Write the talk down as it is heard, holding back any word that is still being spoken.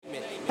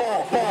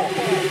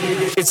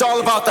It's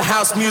all about the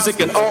house music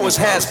and always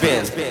has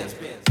been.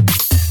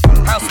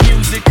 House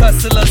music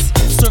hustlers,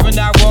 serving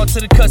our raw to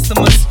the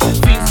customers.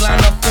 Fiends line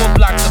up 4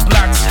 blocks of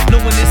blocks,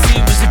 knowing this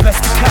here is the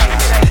best to cop.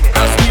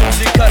 House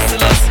music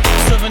hustlers,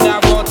 serving our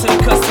raw to the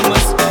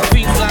customers.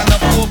 Fiends line up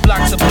 4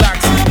 blocks of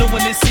blocks,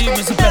 knowing this here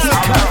is the best to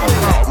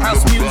cop.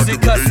 House music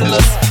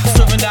hustlers,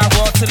 serving our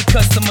raw to the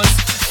customers.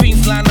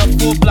 Fiends line up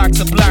 4 blocks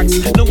of blocks,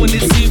 knowing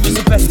this here is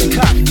the best to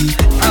cop.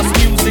 House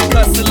music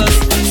hustlers,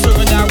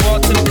 serving our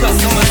raw to the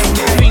customers.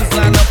 Fiends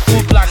line up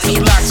 4 blocks of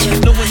blocks,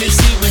 knowing this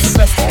here is the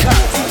best to cop.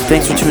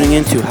 Thanks for tuning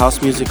in to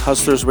House Music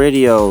Hustlers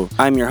Radio.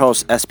 I'm your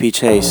host, SP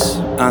Chase.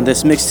 On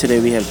this mix today,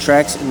 we have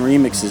tracks and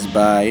remixes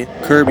by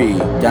Kirby,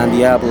 Don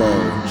Diablo,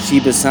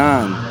 Sheba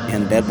San,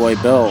 and Bad Boy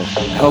Bill.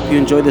 I hope you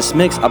enjoy this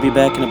mix. I'll be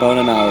back in about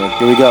an hour.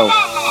 Here we go.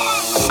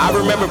 I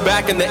remember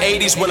back in the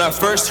 80s when I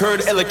first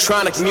heard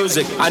electronic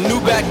music. I knew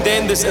back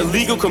then this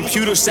illegal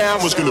computer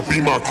sound was gonna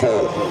be my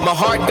call. My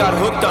heart got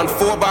hooked on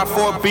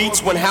 4x4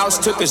 beats when house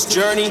took its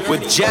journey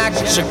with Jack,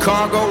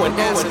 Chicago, and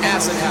Acid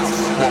House.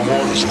 My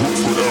heart is hooked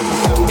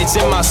forever. It's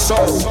in my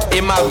soul,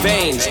 in my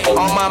veins,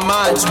 on my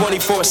mind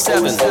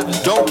 24/7.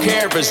 Don't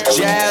care if it's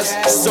jazz,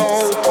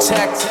 soul,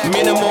 tech,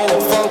 minimal,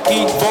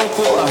 funky,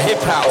 vocal, or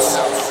hip house.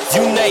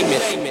 You name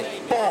it.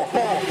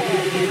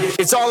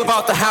 It's all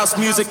about the house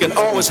music and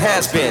always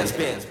has been.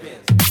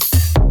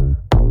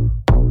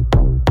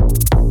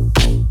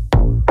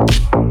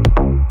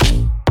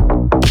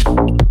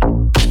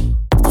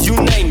 You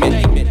name it.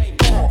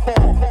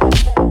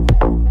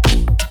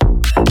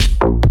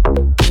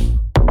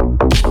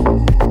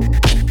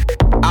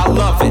 I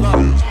love it.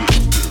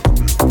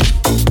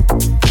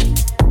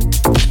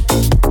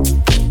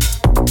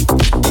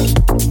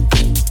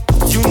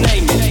 You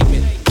name it.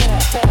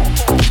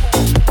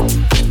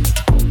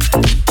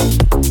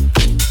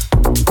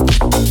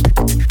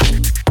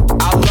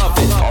 I love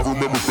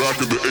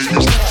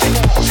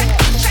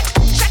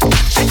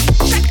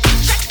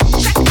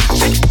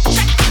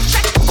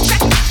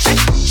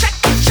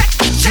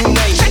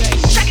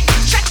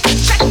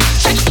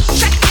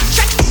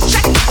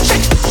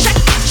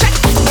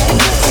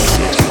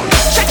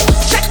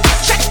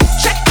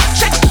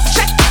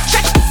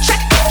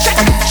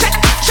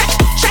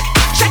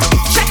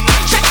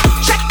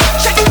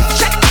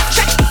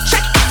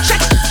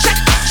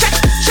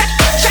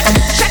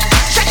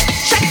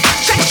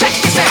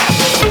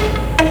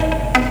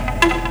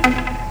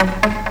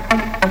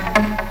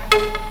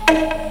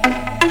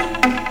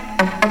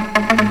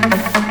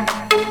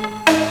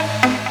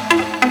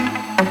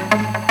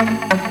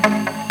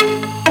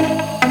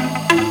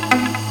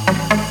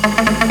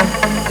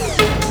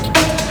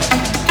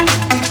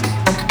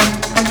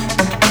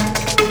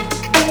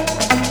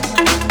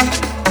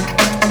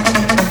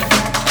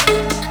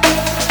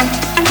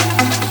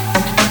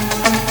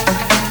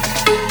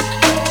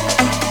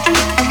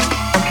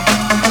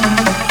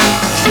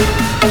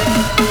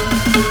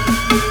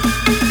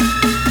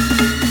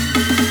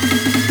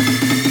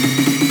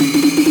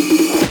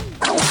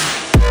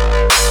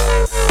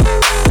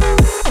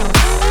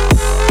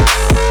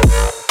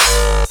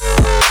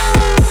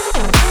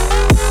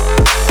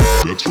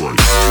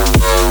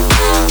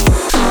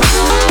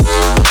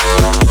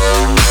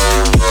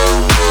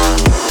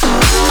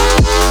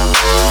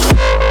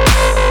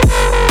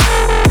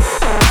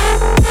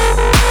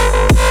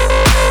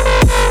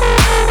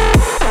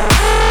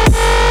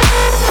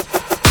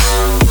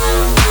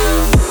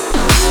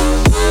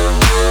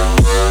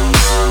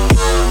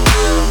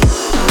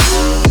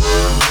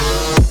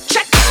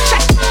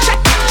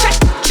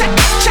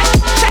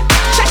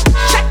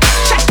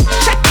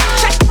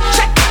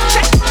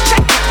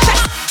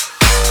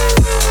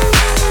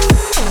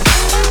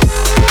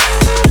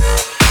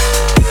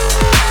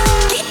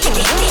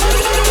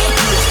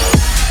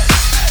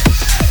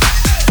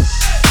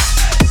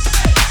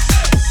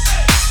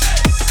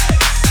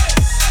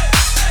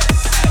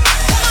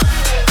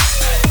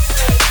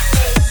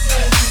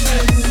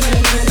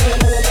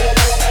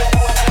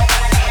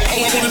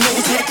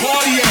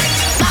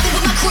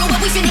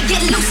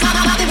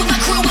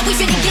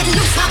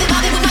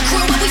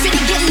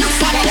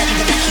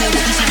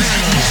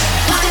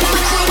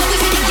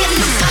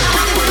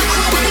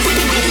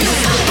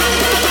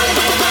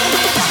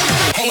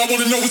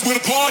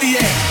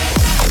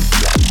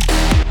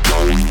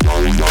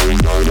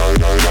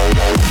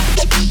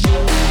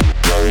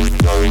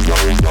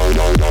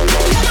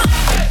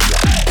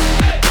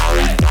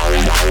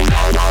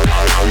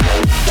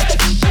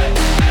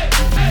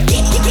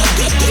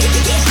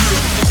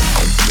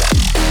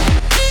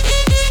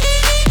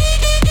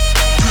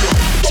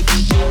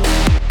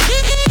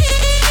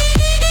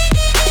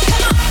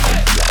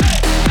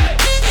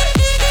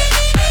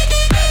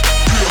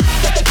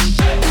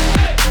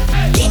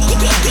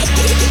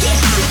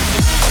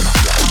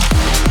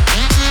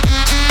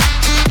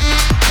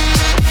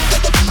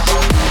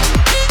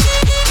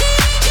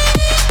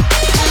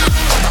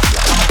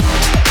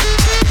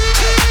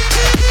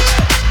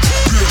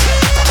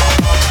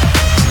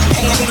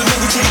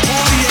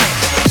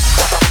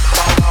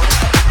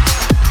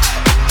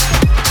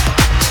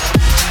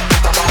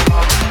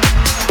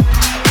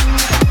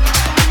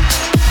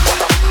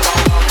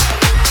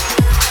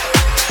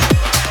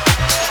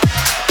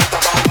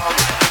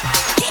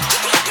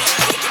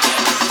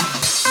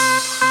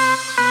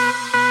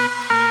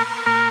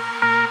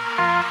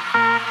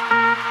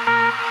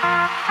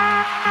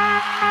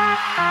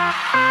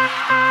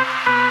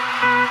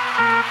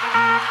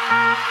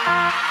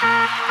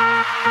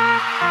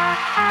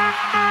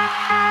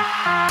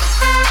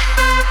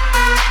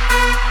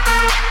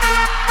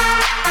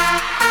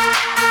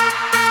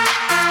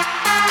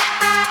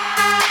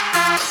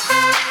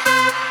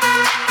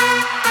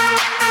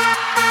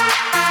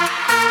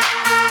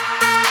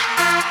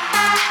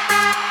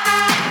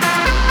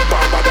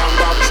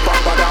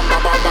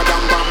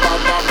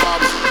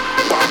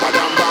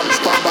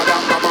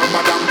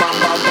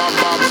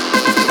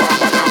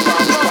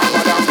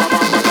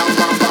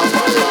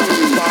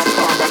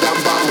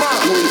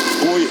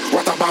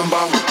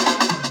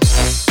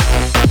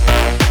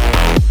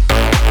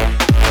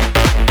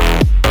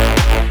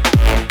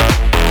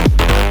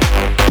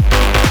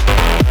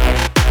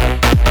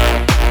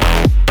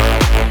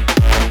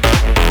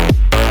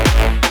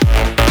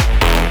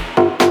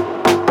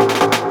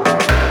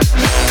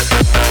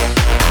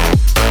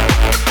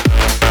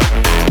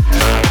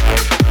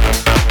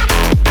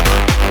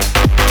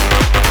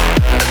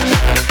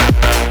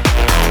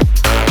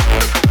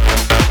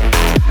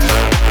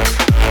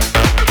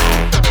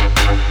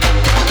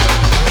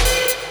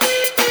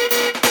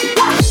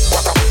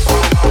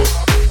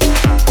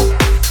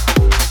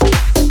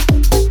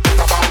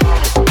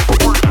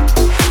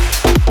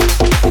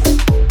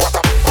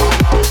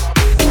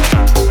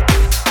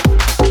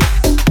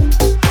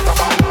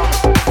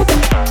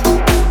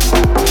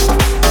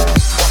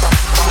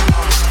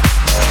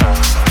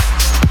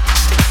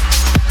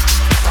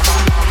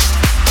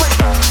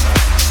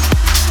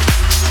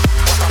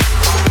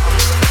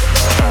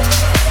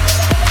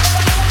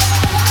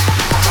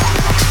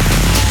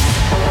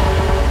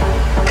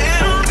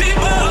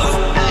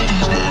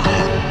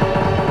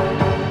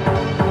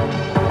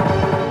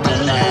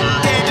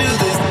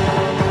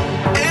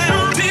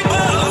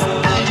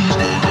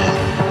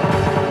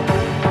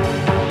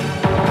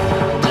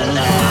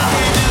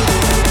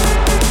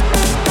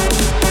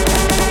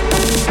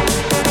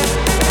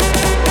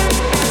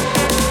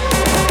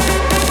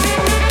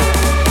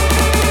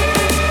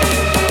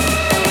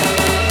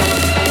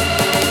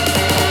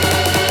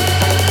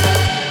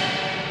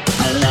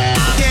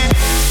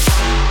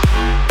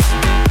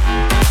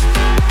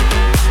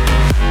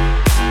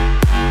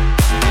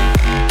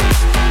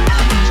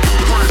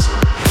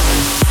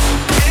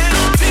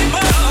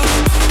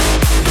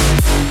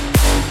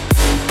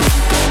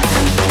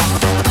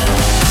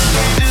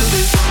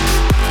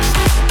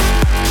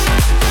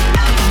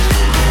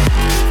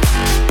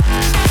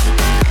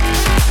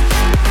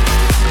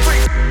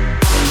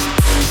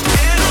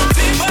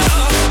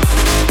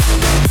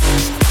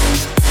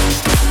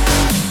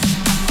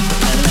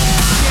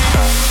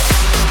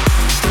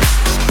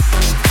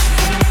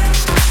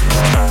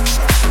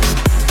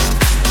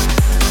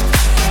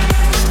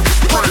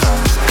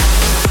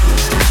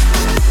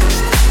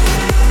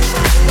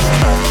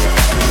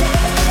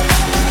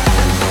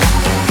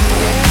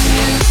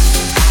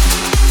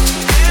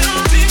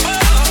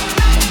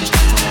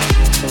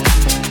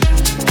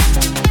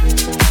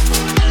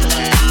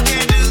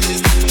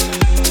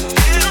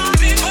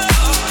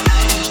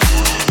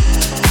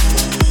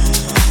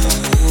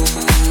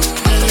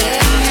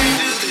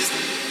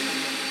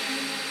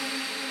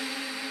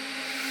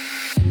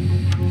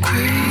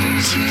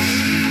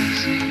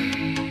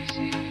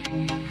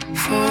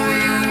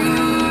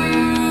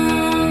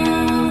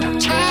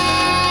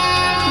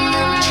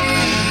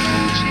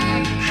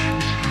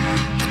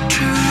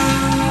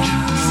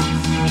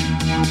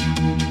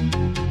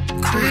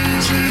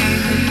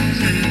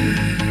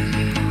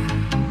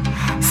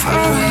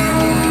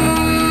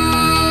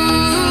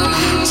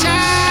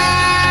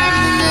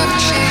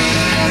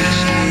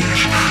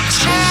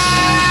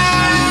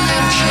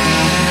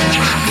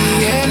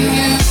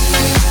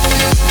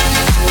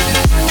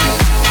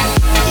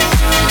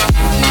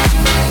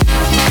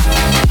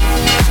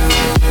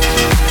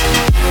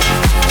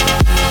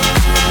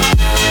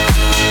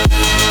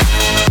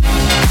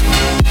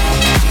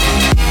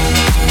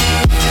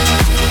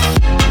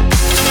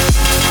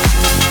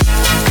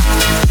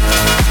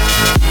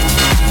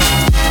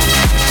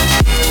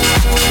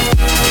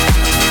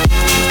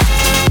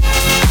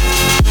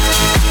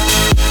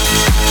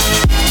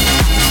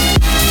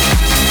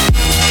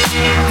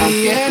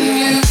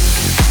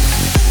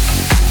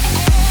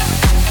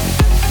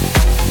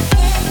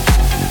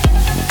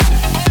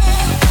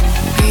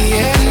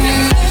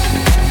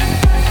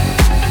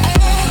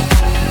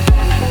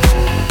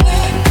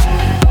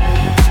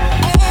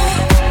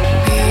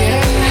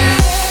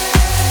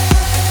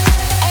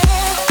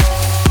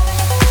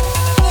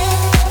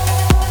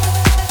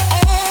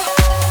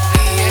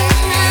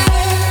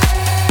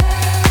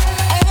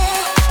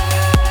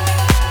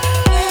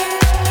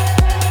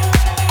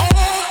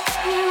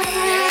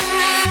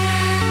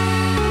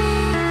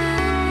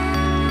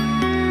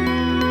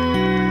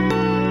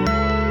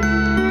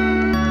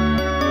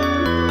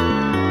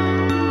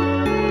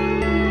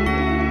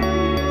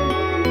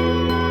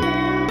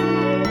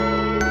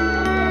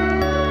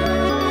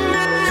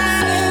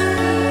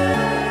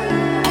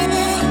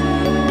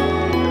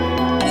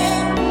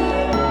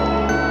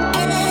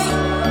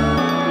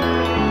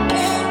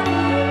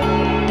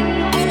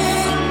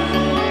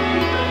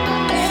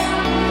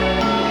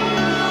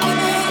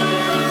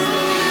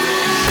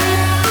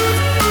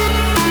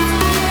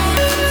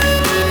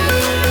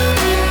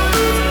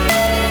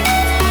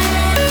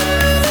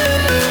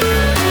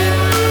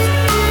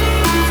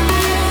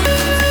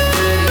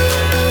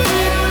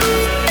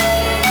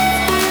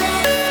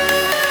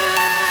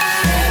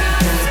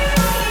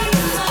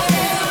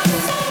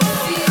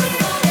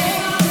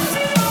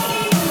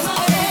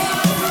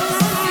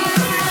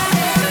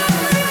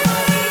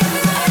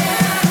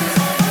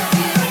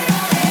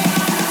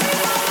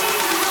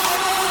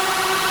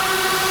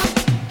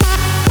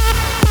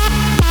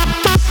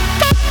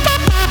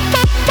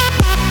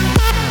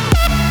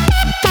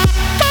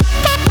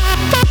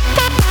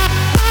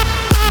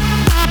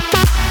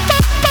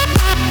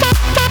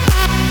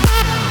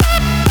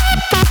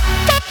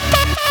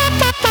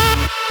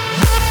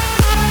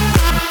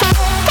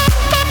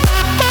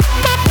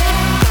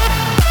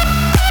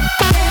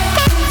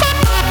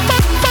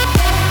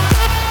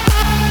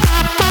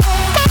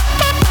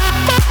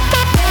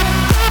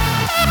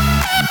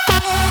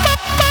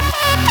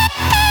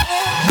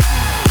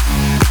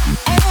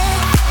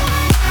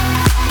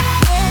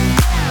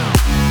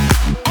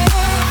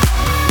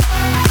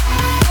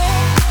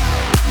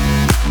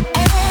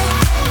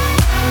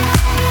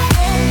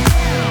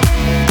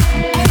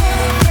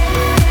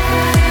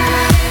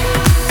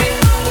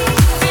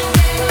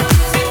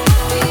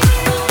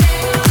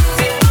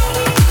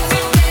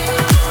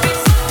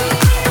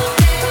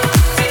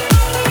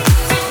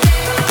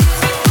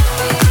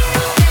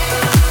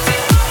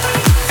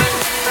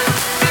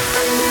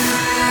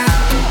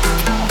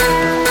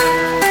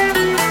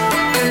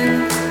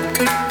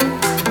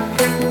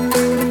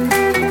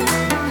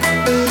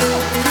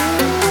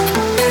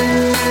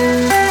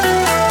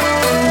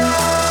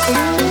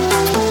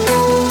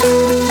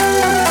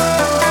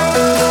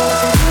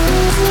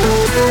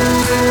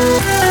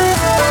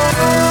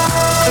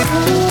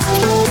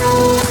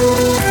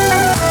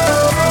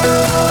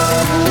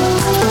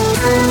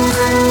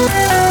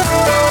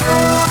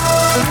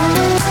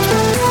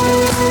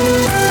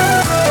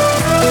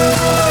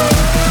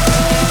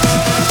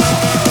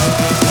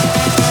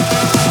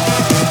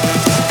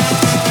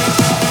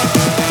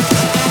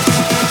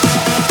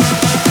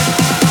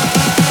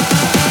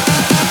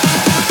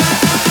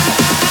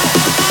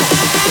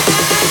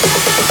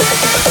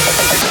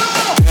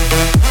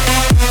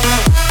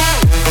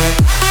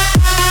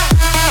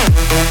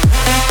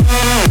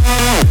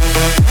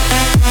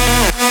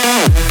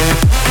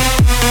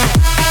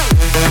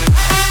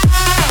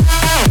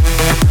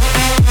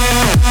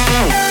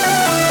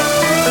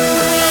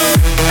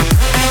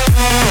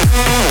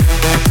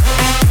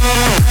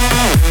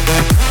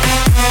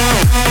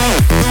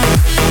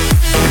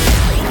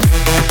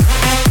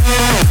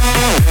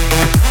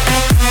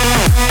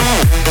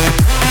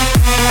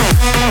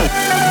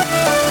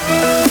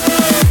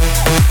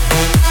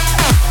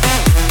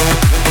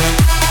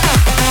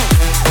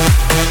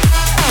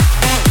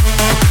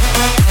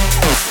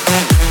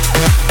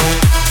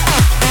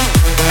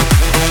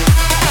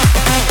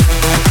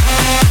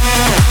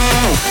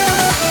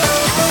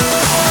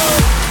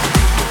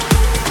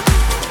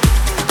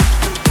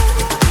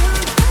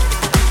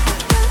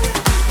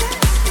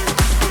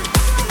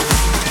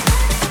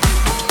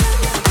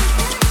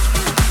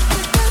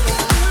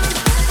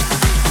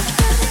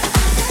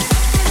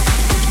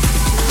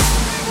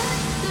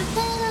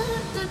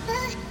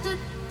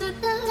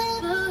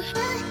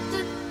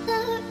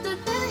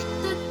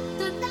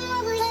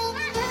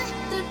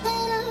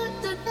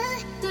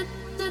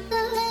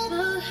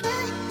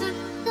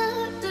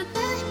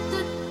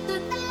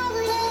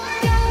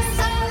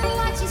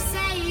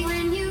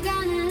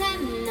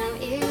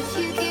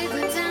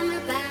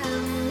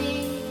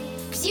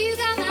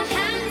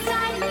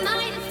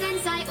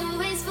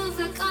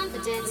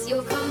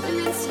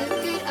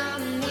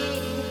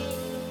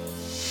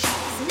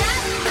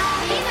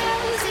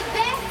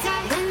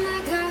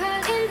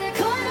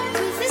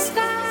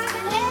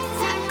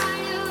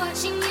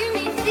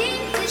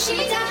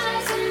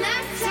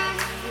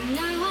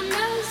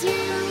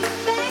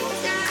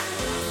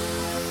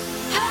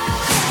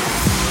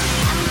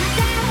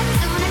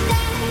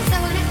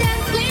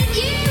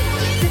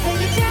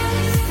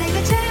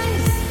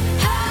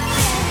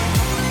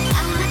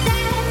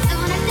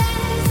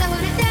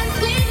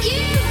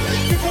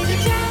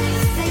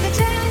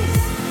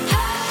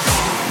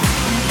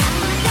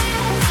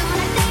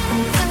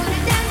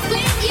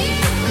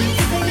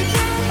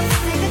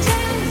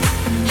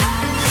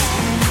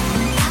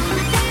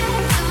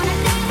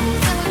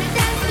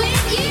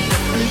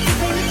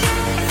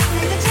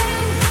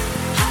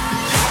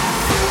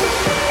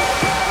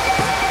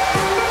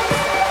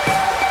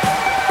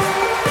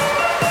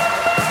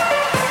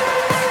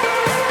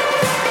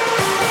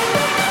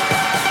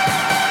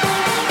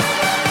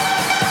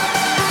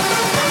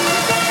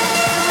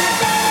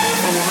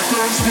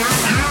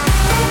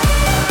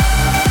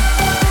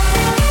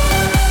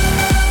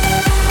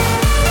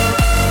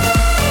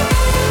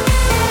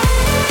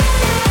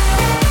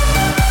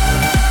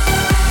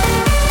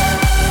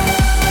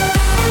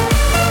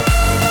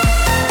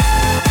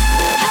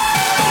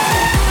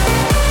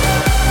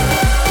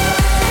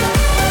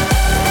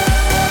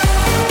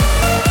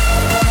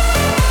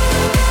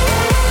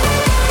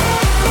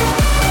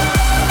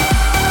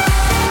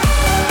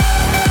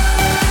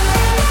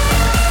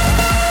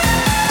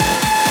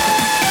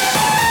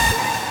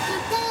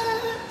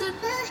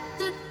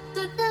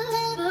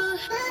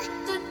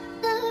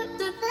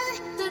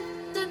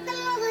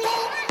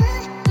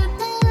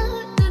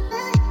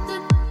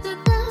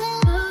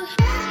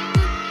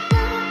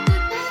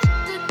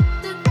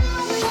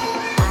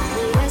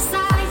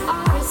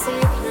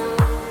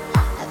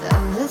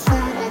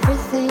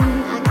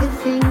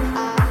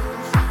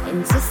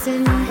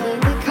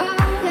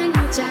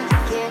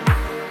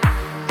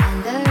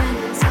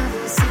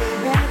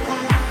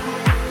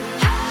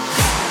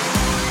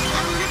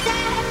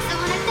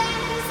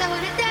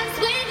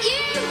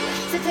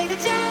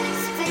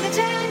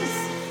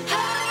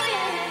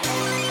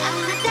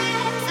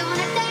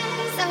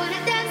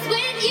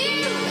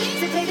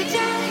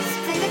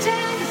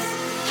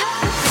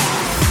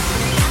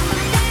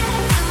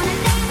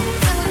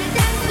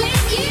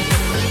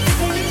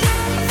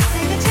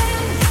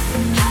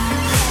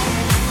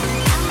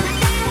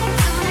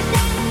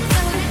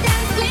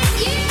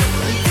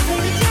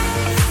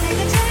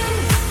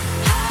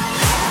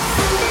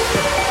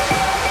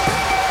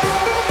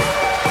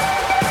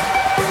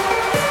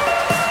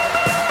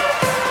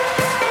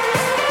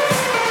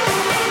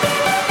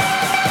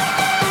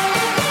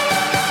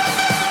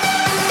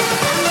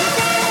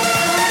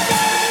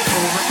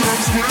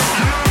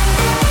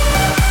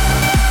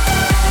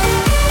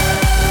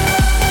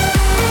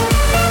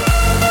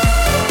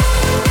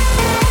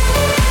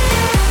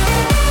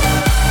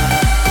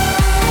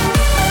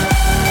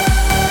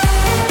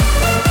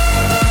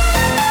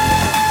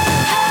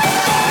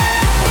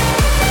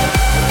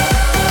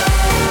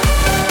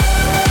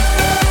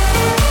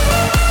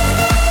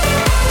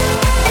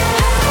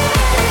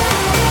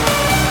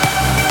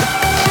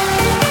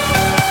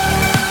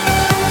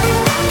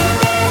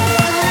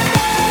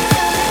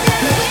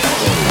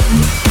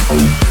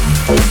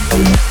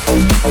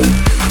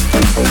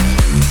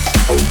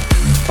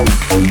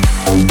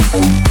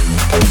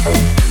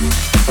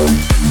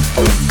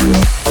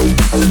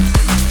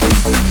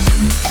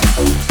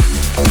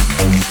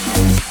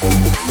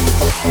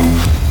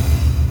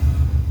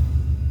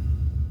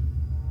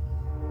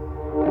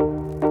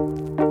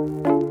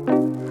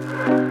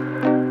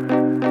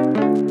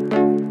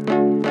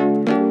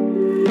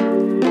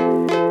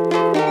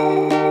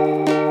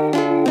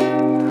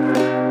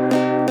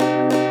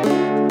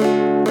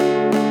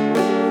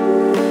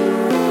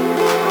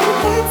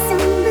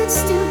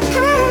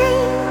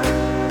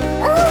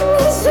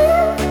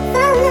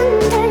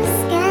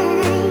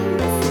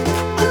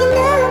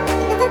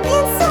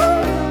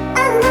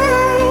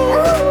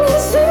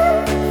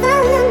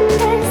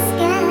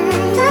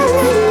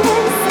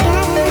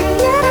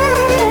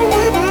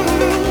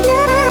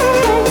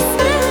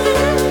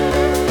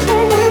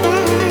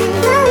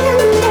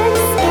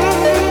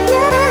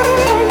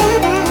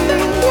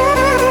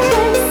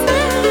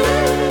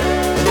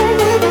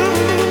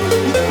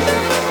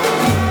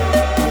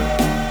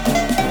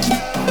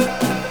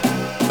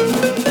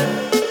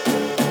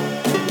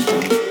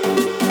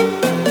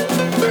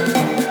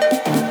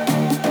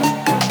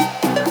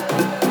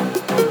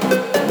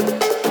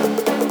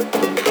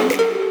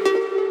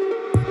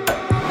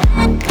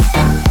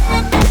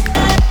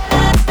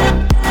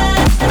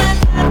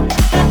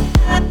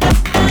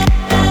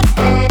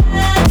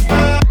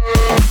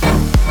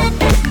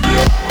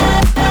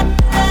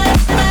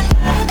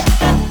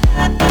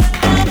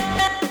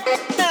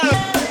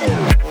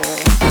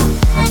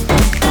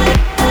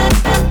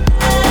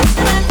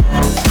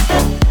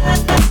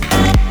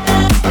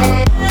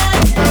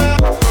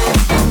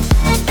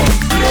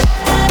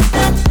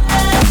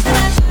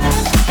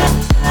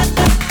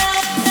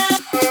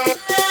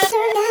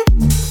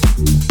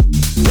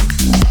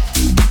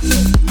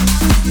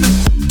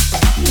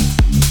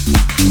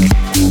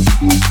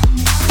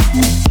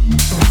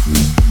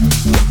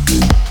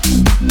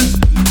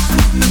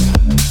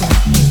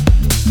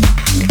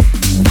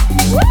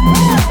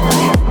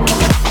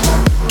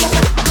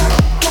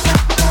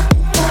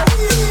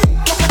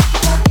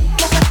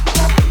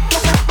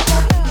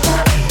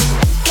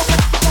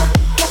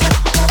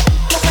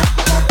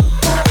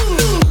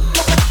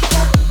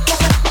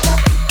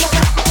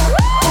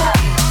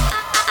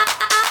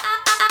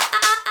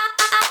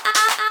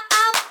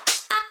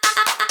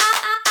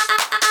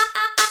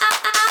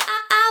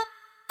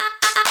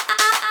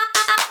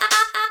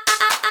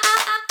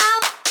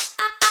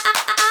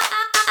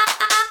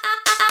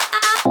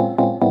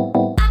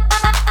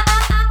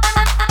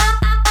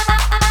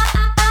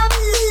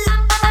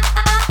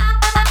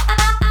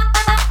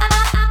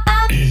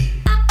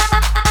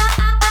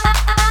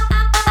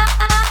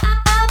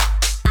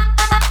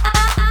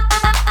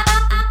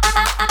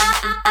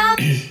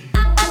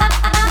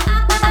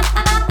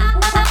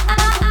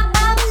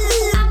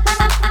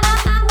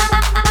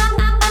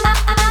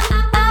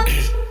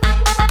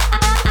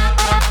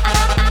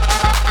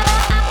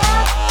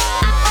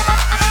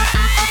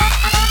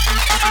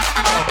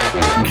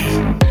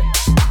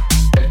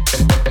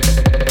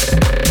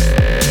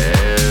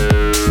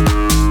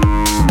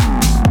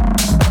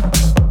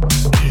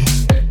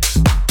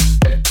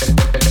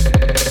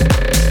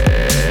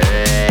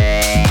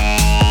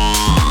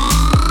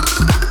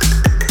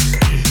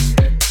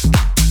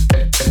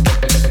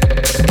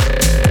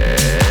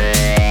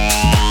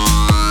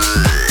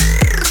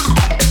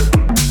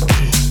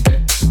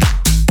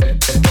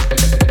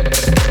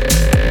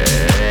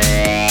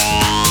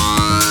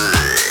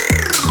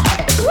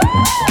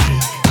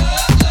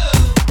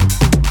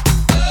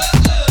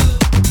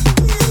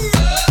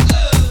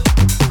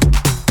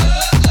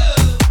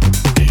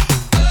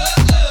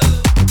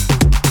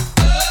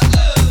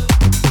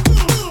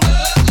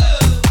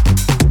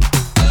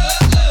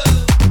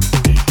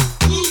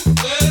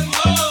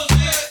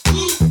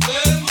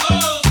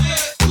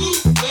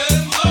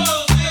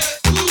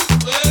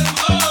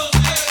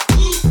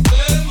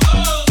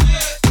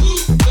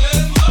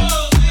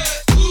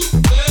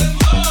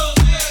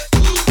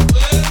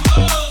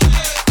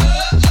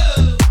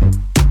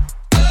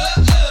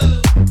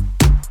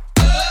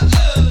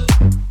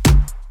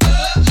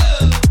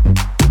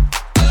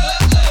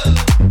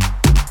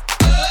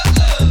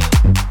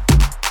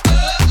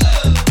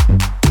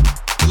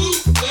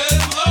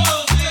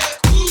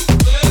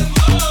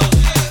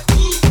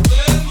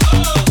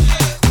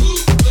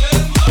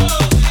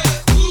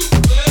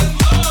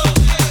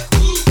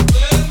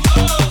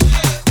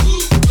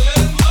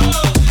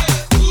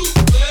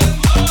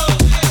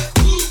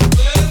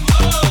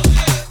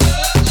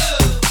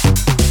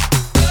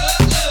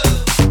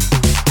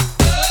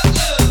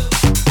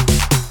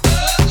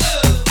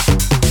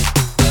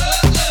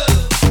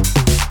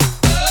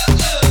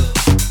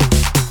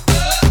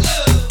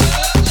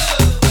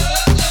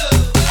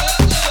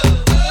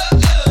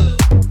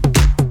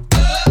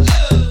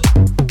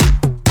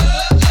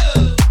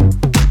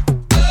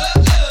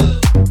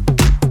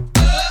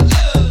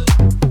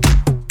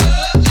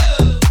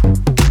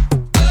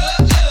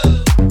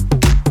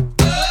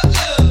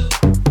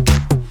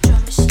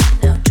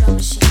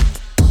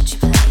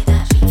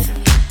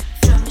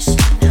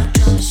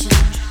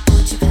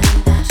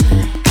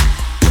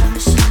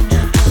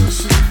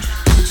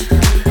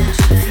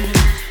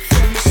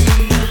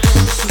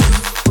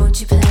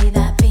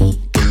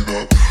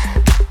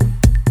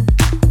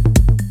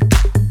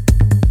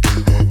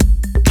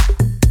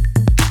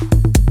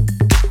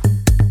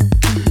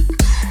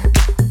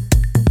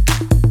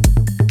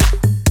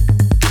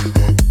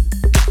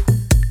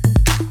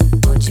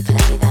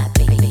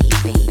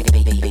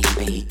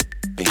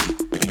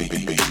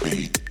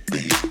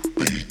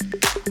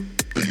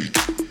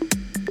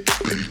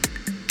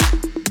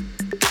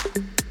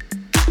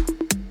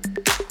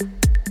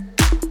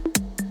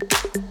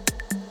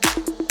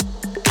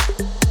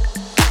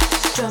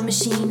Drum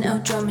machine, oh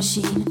drum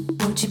machine,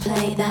 won't you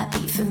play that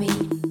beat for me?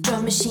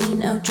 Drum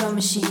machine, oh drum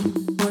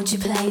machine, won't you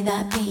play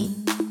that beat?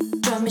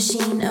 Drum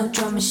machine, oh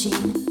drum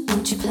machine,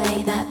 won't you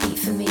play that beat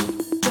for me?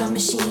 Drum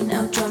machine,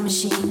 oh drum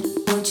machine,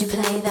 won't you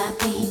play that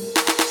beat?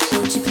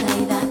 Won't you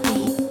play that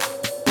beat?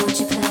 Won't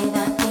you play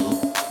that beat?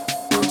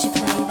 Won't you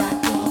play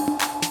that beat?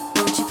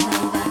 Won't you play that beat? Won't you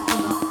play that beat?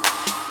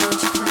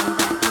 Won't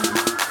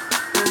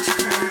you play that beat? Won't you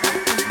play that beat?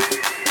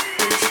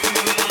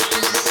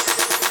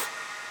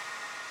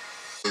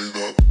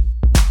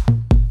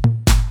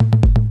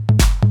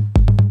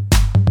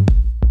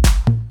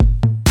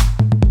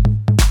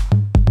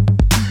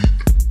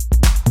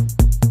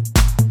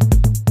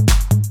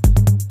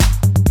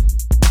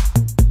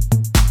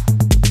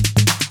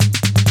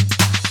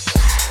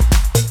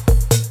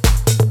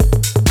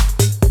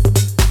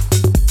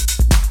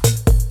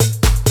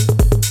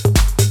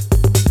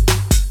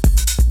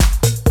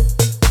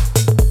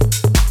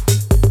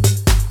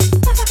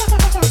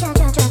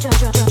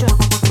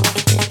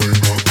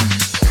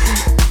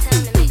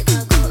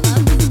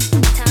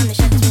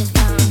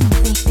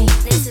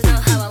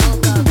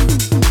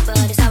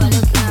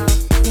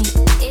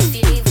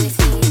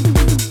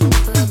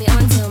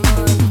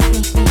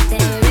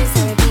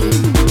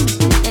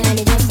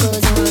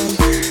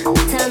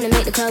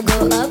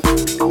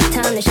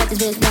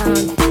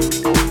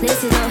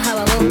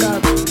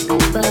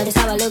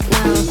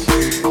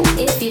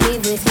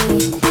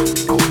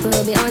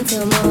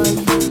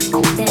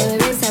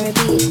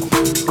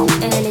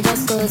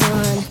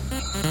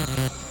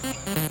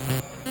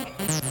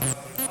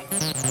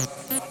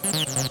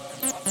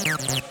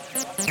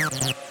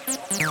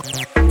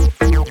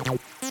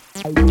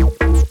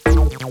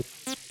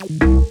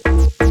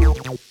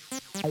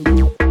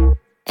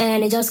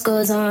 And it just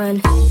goes on.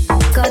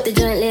 Got the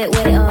joint lit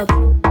way up.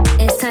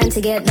 It's time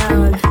to get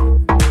down.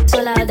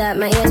 So loud that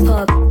my ears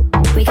pop.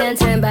 We can't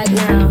turn back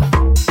now.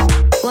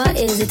 What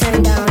is the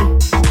turn down?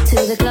 To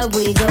the club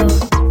we go.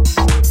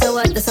 So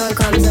what, the song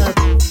comes up.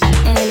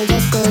 And it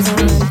just goes on.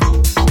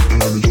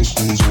 And it just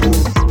goes on.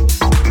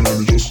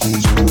 And it just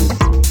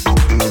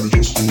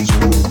goes on.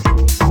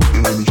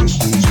 And it just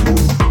goes on.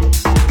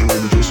 And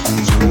it just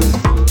goes on.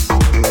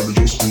 And it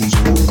just goes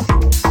on.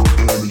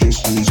 And it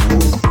just goes on.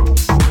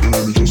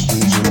 And it just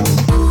goes on.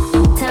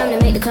 Time to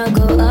make the club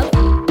go up.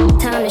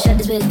 Time to shut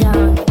this bitch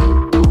down.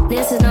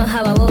 This is not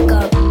how I woke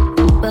up,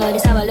 but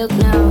it's how I look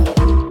now.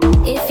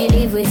 If you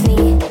leave with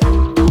me,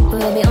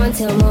 we'll be on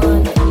till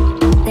morn.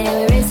 Then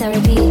we rinse and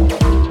repeat,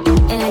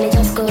 and it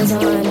just goes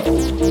on.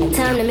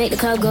 Time to make the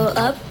club go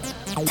up.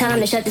 Time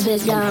to shut this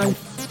bitch down.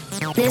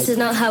 This is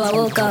not how I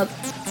woke up,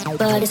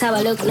 but it's how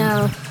I look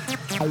now.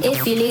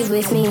 If you leave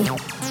with me,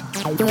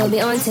 we'll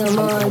be on till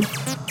morn.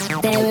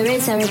 Then we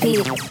rinse and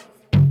repeat,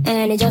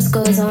 and it just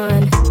goes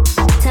on.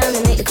 Time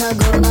to make the club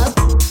go up.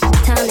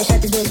 Time to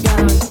shut this bitch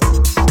down.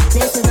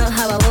 This is not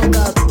how I woke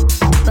up,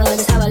 but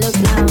it's how I look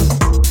now.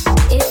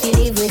 If you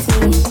leave with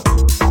me,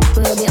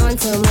 we'll be on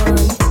till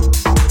morn.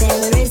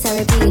 Then we rinse and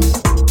repeat, and it just goes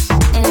on. And it just goes on. And it just goes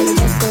on. And it just goes on. And it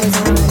just goes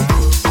on.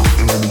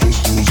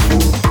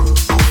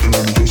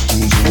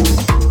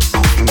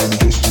 And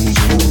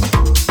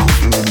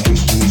it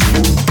just goes on.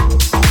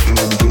 And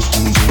it just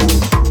goes on.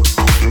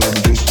 And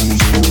it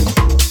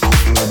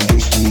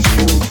just goes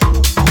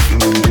on.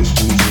 And it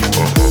just goes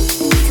on.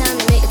 Time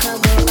to make the club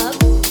go up.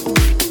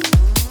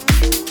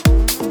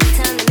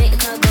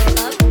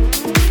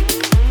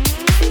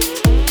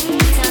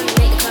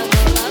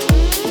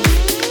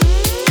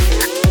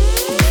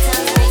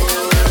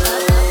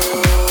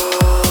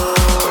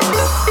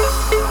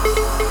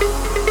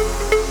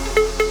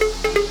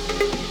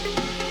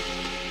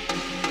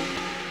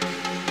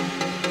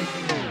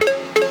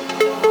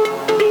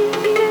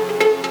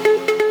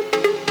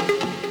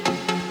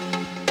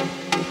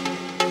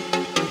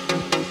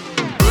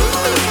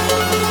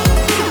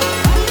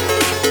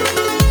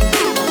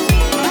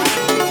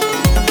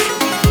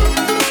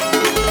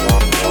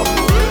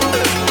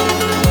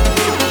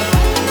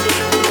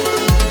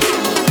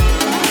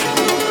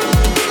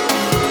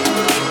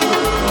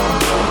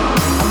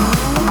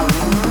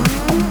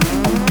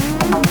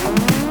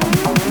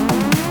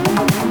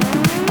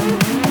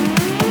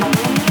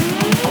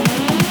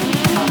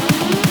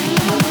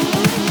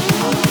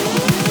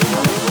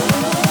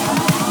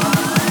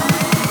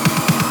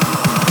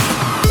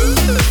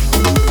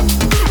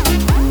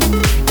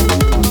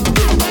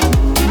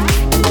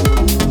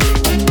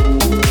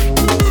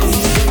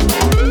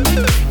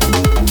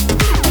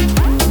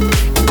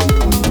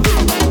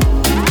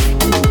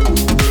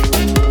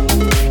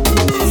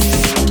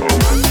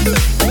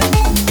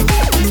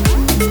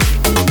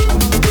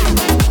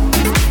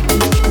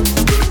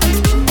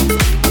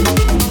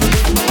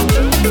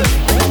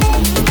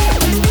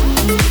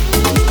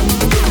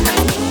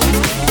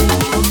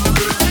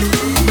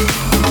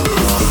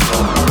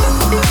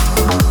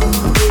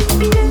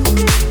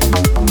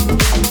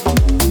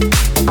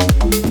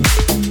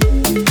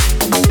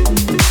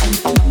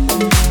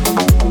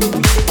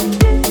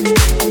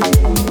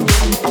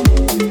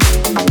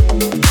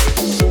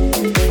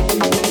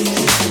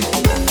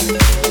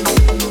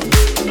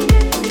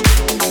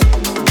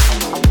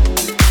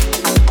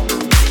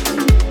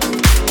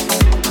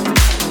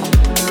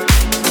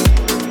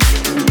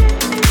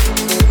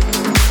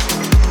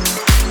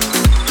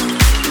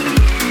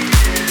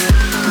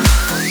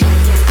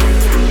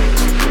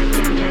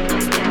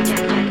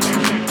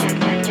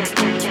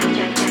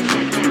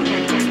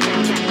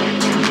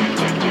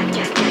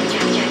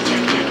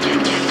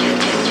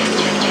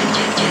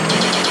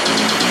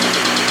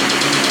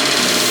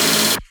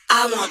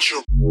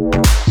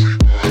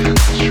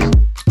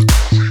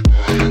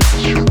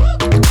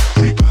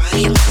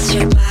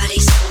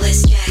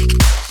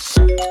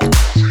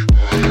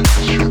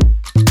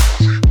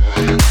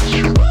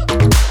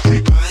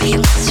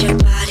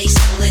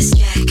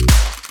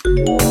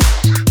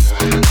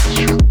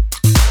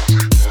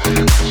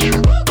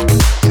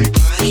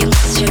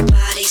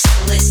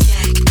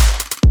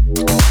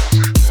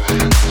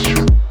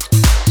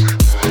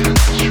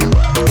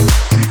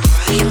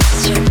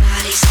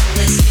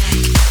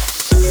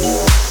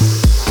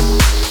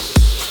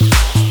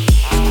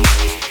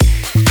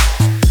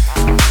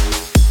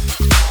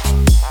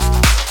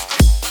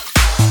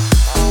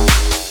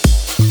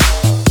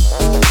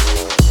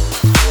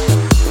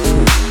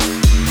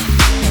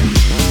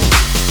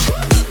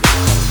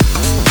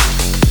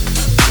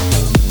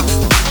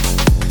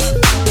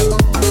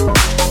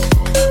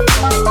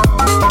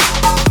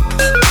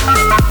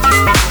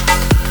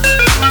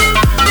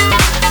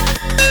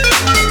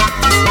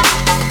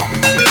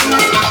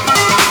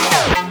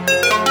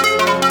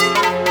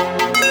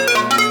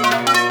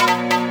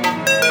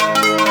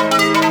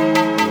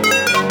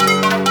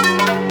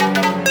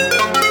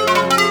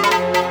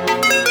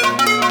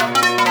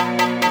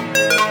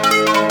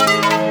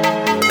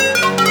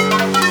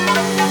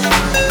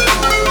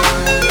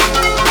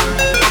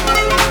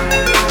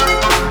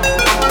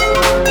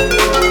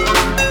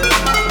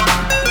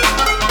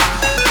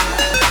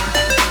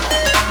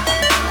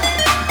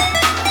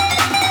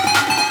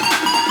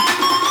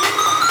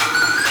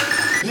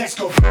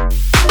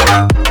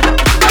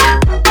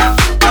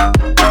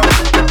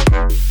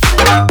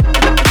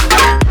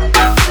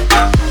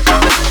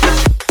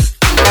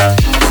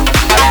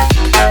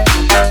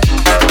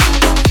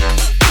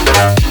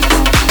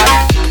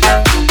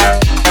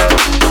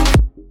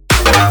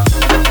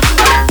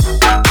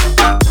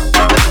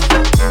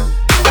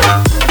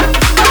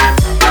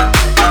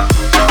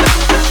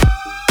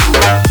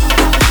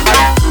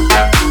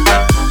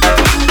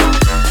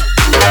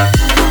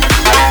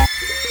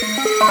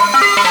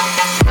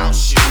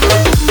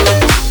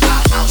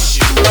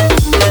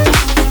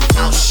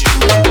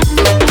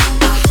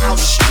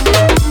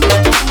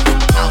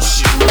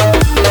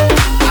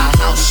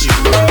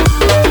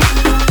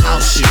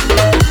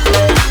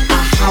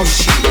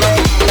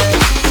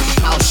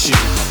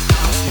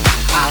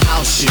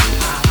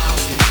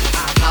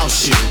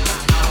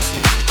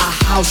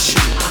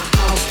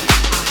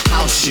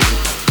 you.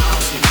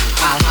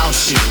 I'll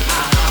house you.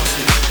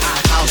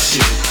 I'll house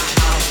you.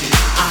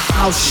 I'll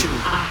house you.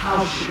 I'll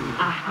house you.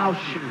 I'll house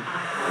you.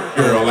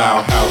 Girl,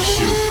 I'll house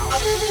you.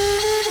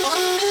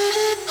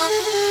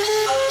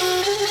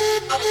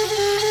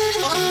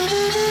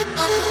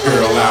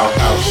 Girl, I'll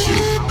house you.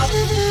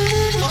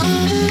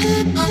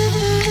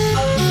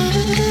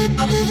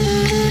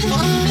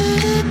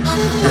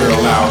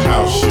 Girl, I'll house you. Girl, I'll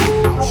house you.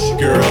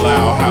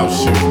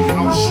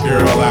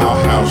 Girl,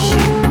 I'll house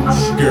you.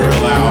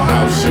 Girl, I'll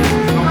house you.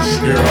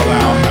 Girl,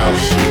 I'll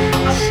house you.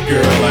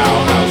 Girl,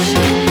 I'll house you.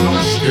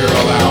 Girl,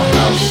 I'll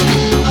house you.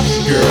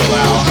 Girl,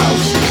 I'll house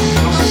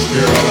you.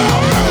 Girl,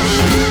 I'll house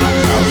you.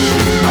 House you.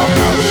 I'll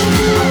house you.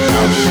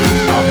 House you.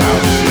 I'll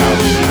house you. House you. House you.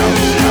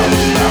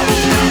 House you.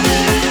 House you.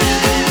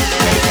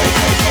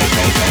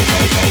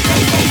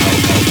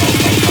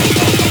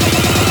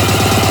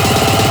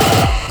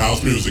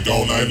 House music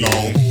all night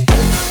long.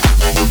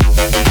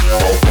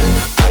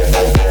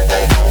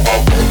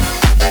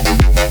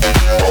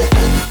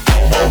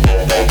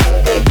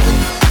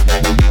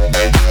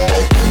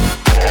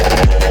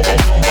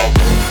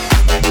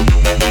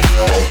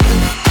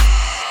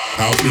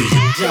 House music.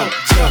 Jump,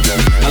 jump,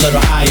 a little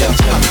higher,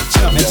 jump,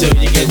 jump until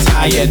you get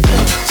tired.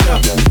 Jump,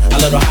 jump, a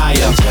little higher,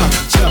 jump,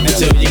 jump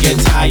until you get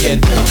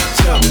tired. Jump,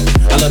 jump,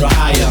 a little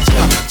higher,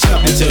 jump,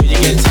 jump until you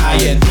get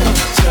tired. Jump,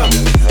 jump,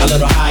 a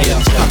little higher,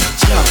 jump,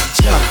 jump,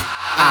 jump.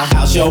 I'll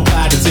house your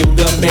body to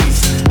the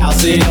base. I'll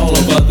sit all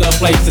over the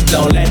place, so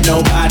don't let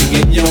nobody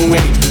get in your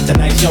way.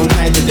 Tonight's your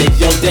night, today's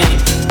your day.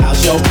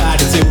 House your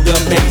body to the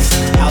base.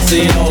 I'll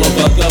sit all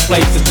over the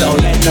place, so don't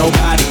let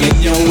nobody get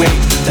in your way.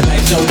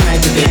 Tonight's your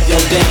night, today's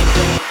your day.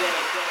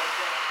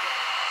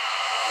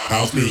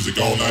 House music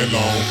all night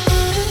long.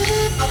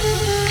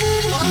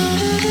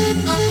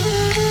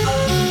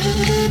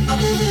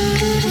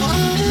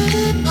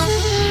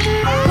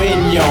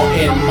 When you're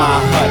in my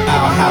hut,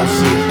 I'll house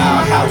you,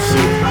 I'll house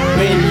you.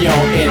 When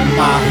you're in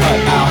my hut,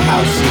 I'll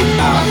house you,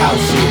 I'll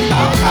house you,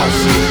 I'll house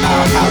you,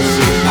 I'll house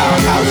you, I'll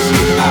house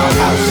you, I'll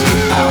house you,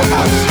 I'll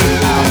house you,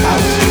 I'll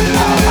house you, I'll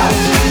house you,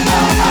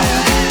 I'll house you.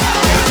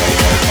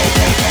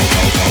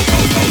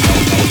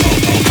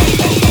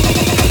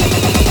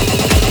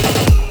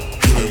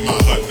 You in my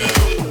hut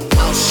now.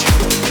 House you,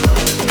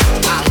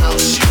 I'll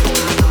house you, I'll house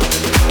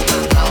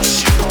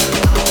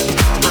you,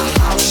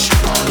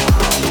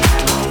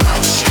 I'll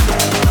house you,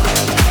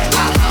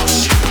 I'll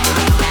house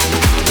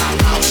you,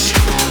 I'll house you,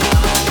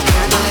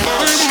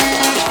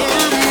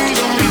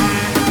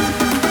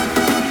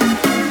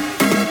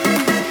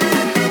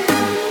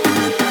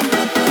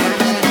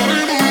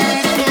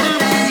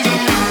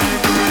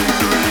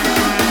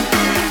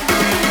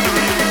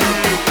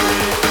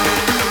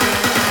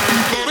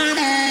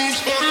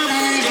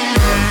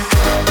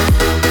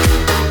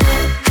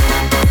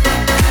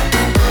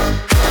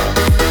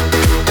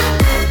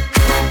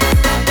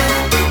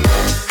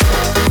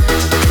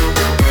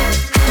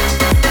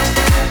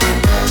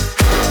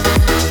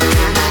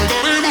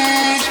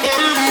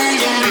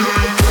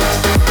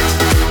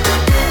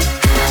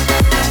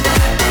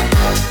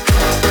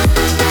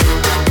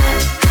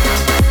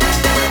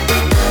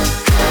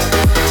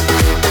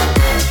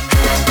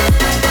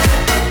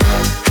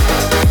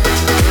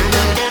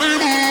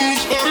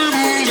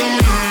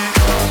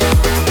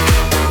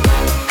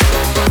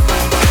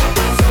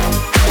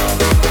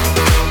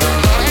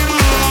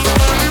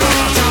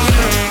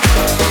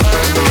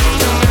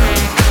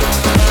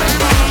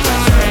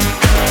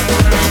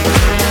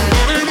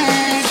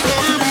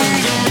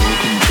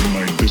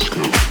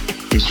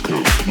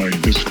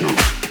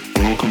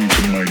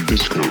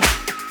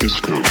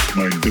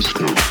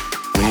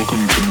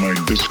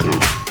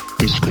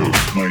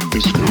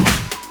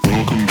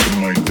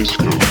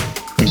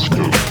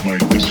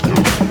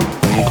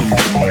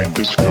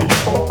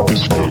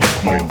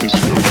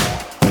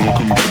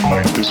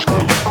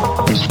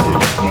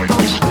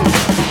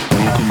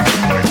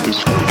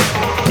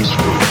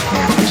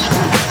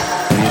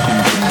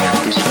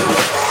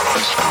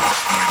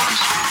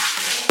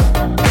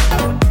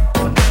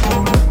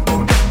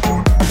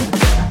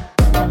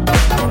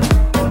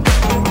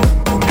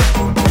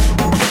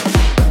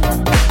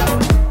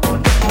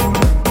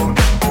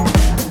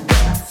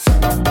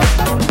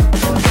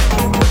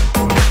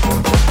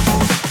 you.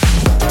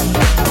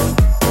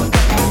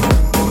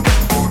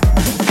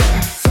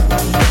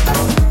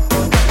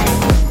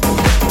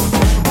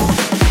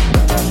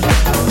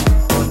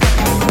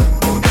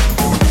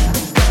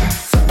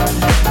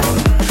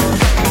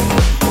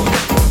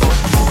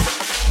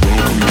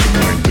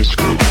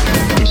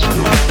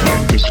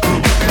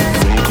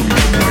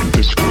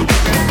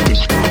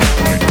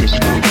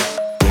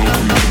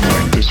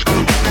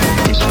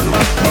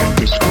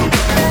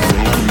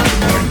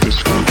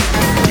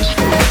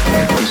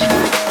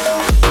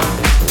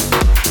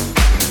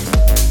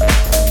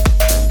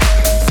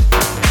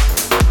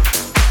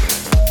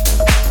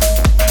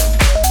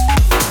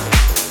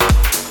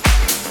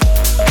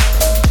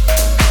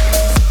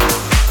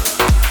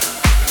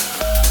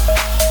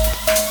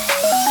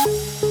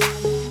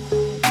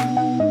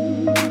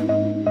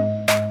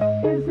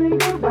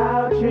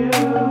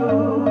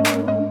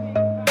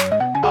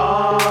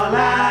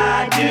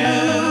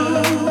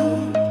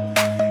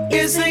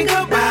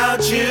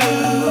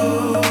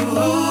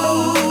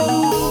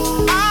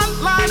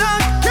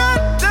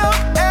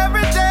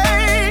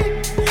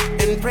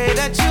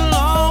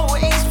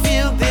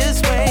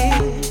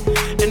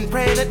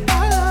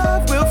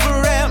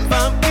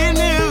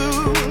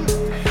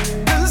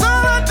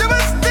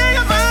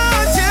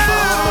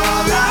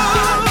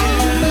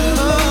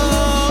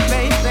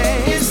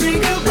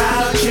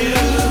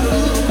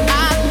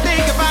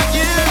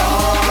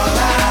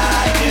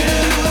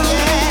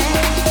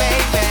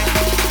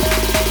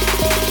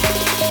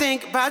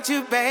 without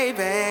you,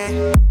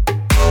 baby.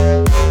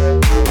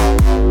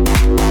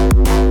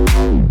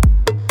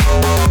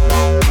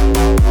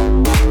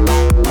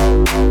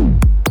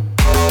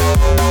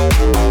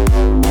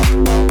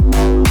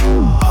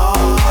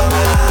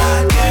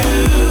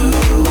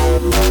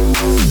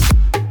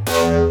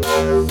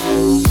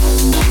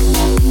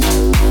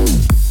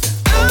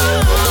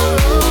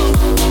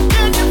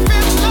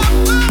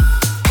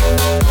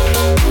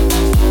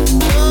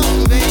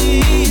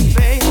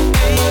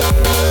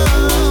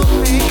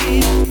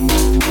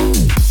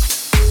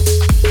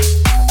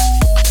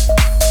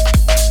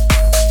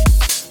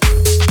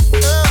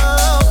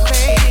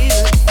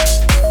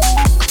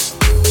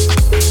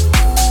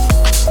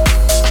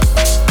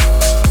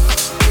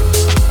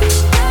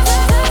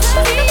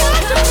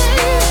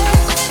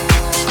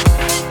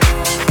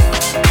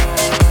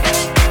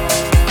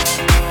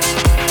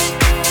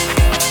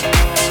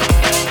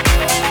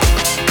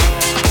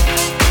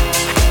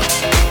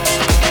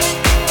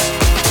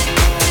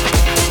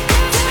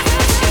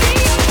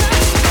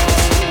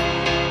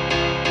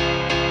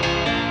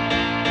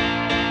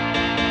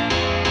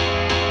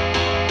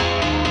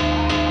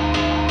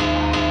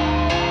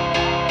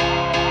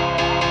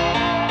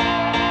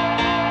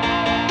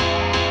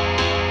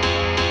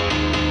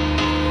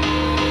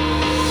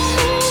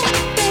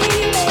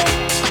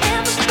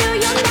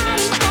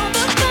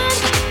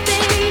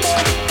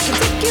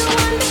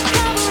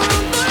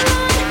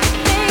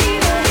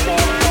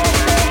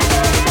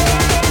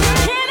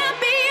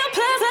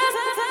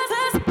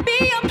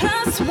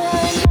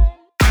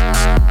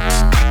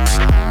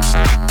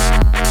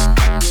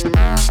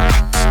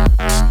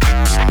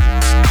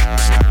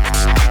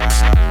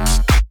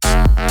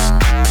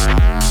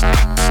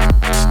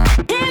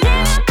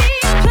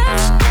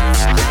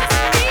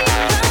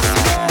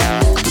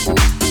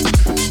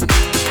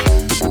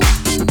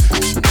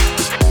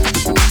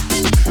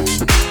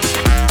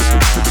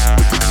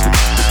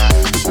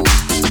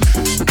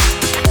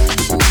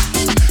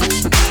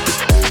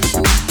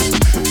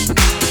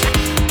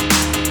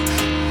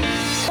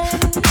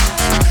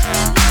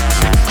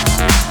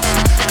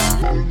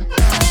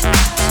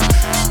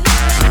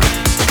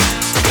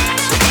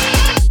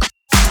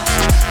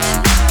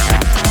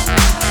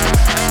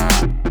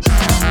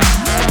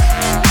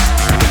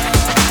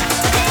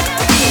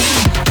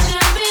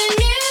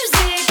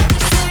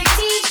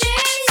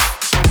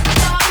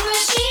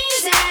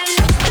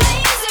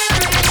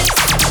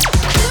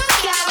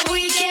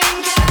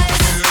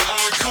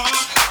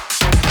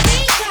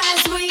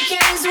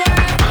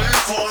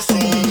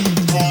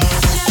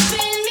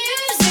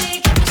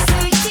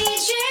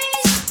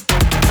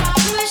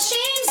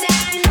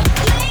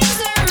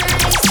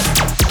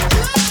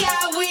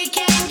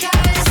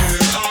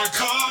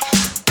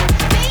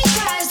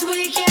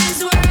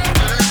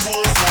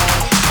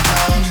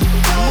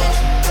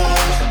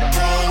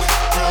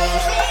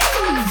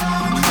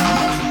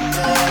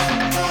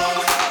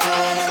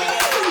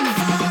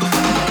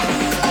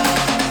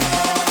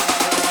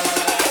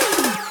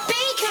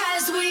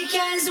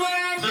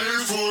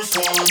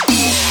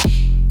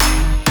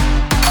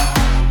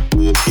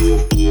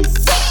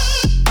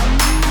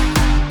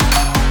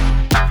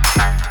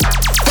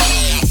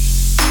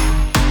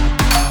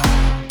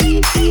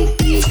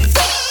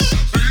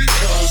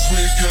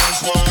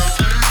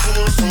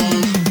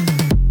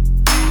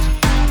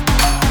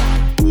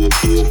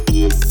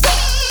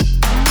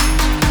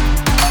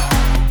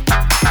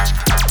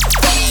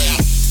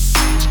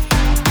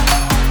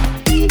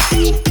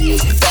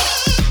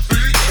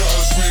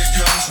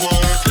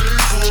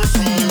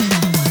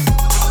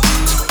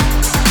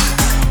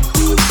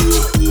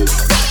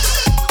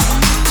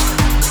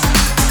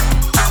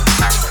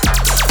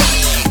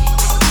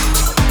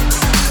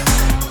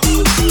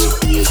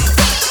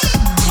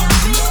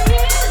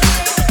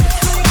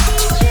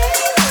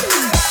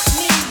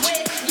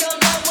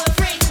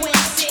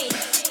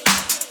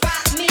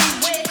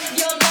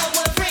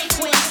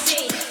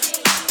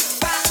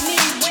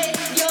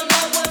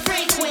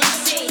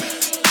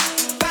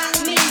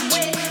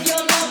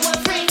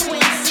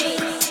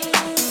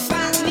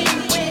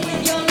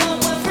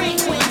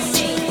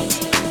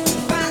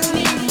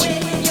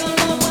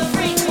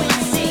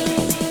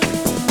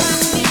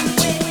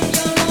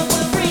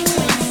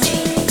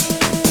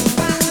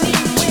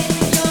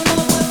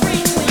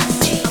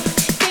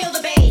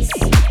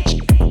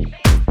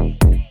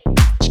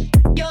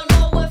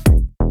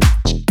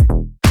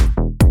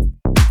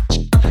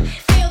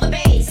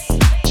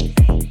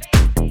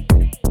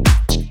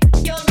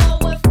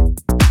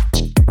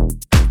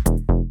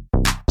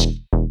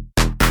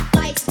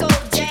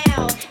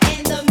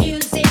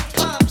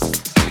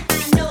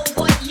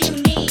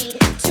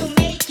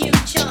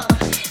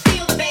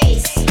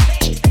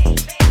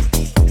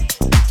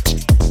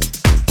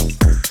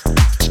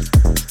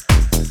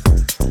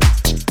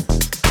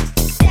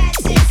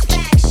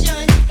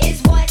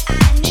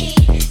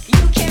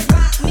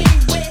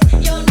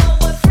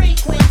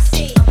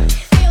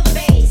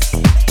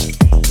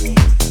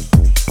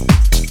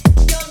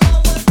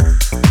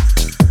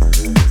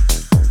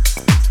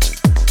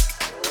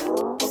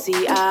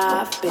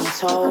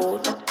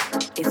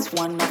 it's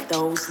one of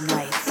those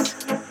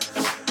nights.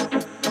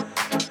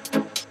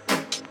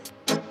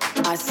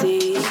 I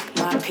seek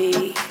my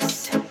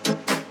peace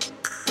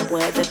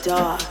where the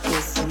dark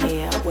is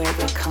near, where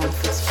it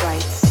comforts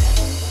frights.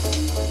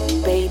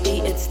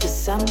 Baby, it's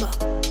December,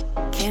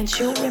 can't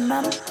you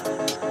remember?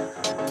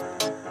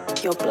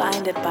 You're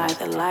blinded by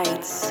the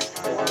lights.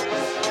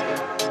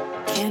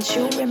 Can't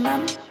you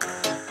remember?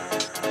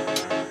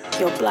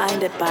 You're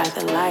blinded by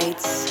the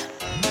lights.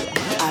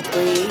 I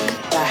breathe,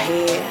 I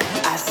hear,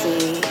 I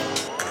see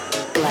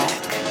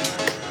black.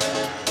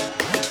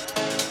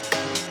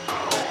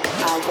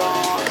 I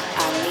want,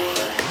 I need,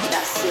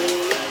 I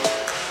see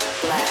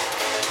black.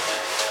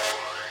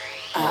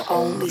 I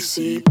only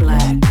see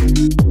black.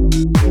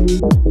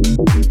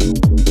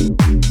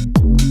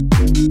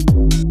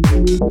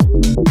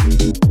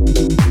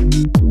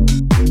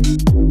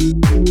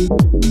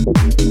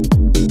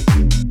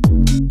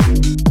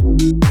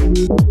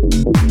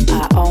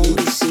 I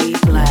only see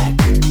black.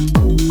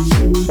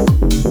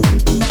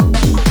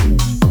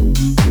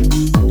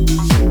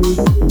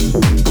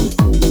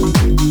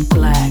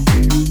 Black.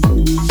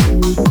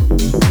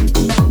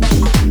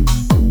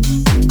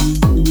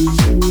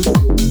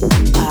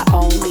 I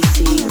only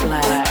see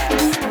black.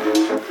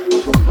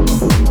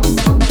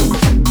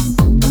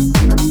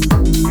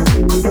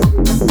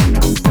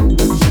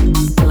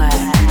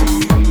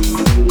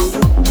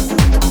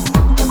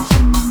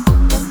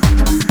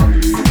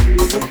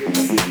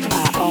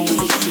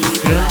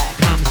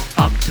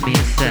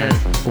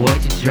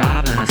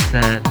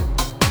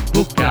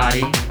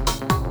 Bugatti.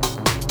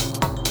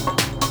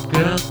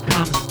 Girl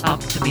comes up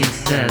to me and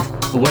says,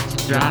 what you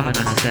driving?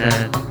 I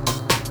said,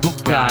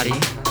 Bugatti.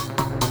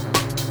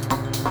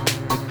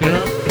 The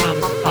girl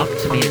comes up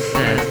to me and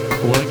says,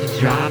 what you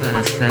driving? I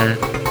said,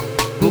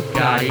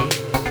 Bugatti.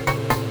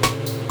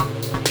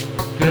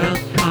 Girl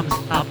comes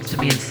up to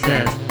me and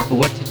says,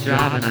 what you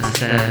driving? I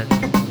said,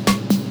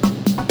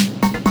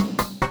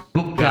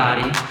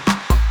 Bugatti.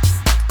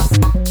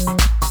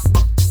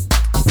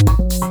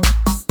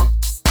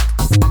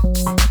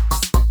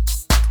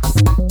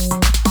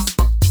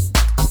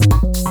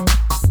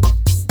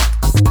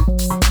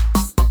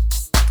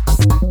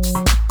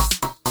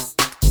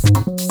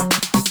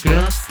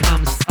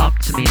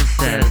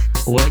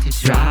 What you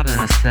driving?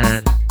 I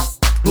said,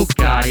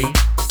 Bugatti.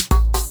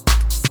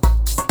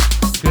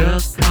 Girl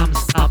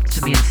comes up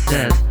to me and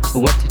says,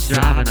 what you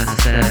driving? I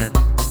said,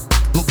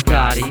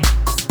 Bugatti.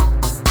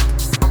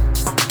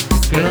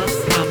 Girl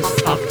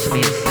comes up to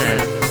me and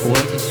says,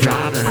 what you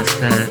driving? I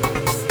said,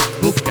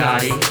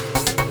 Bugatti.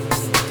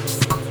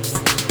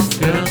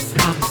 Girl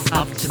comes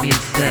up to me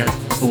and says,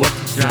 what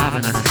you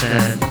driving? I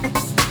said,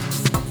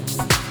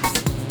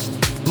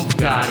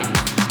 Bugatti.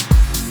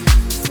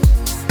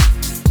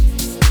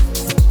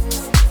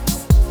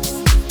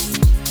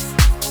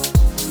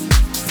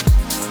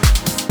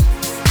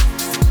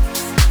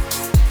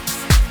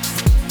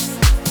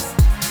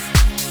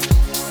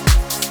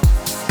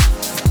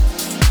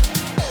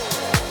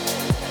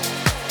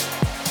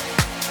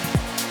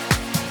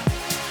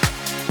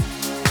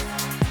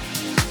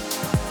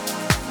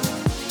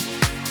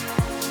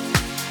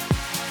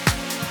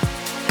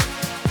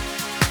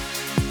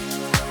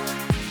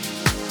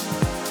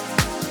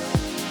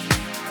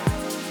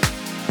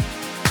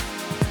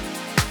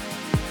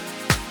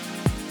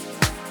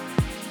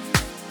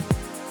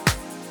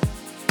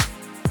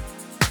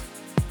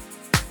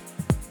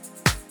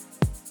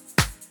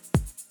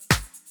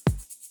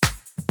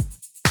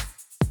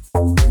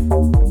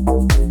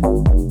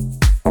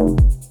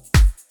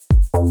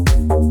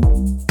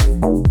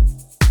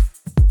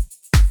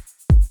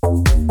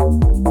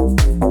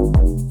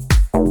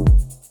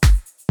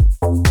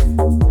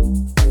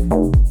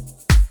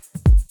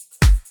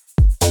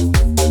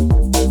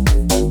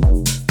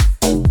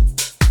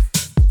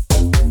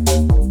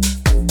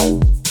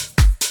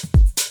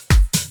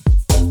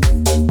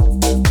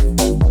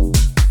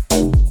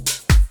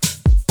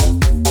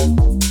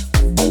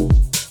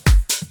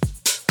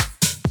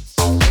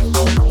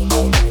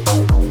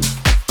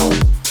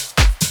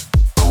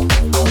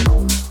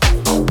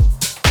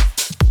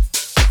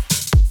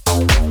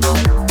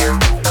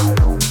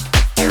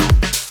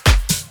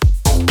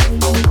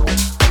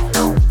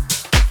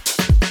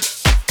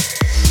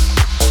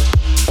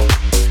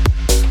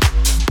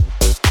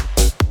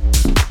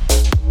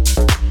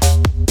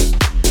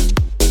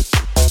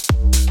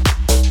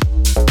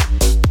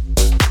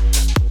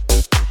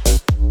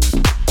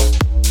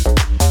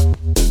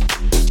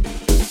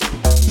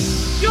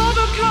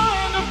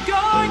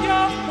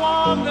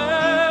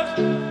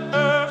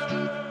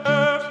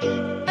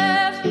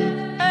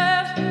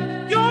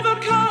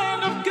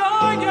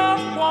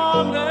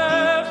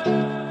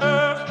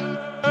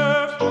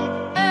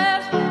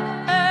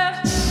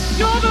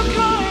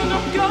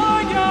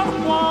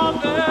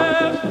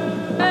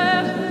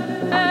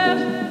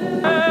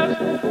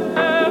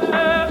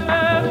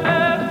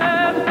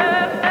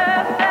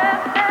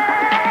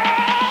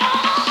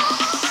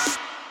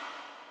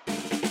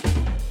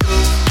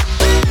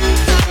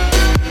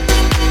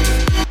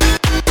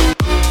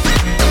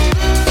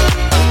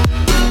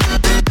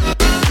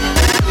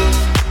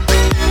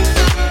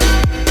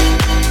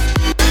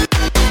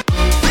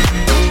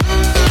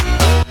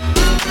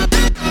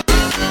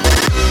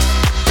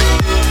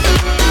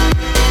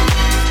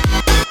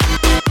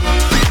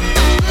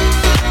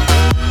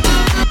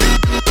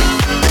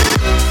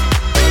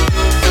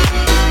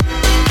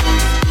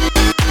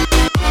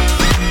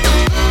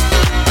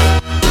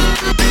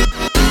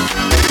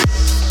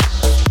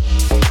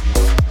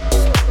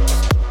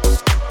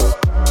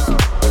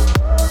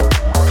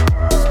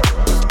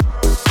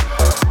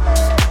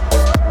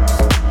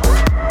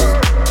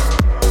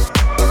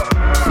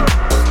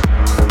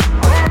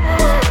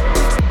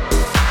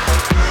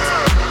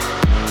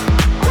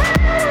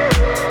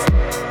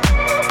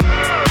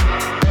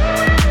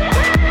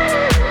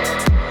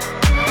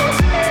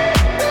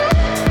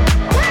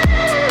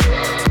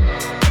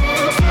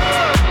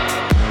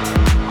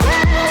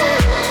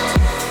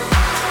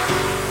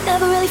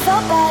 really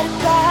felt bad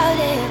about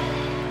it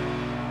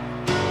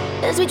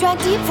as we drank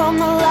deep from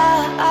the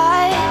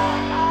light.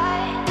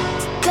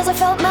 Cause I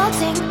felt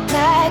melting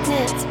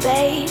magnets,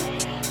 babe,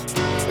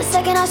 the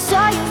second I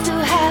saw you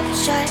through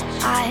half-shut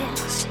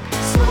eyes.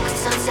 Smoking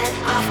sunset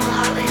off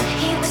Mulholland.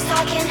 He was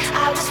talking,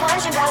 I was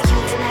wondering about you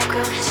and that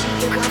girl. She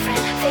your girlfriend,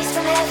 face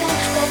from heaven.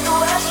 Let the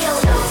world you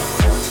don't know,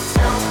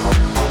 no.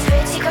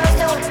 Pretty girls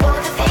don't know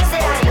the things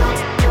that I know,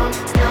 no,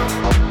 no.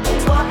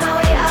 Walk my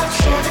way out,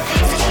 share the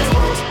things that you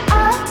won't.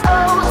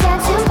 Oh,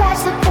 dancing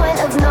past the point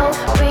of no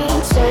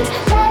return.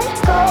 Let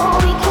go,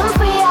 we can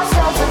free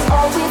ourselves of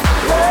all we've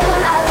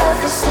learned. I love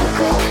the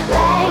secret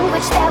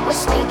language that we're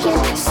speaking.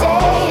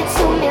 Say it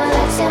to me,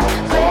 let's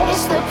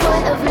embrace the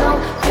point of no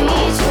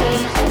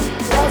retreat.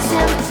 Let's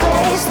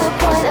embrace the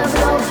point of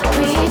no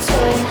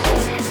return.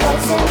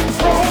 Let's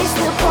embrace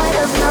the point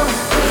of no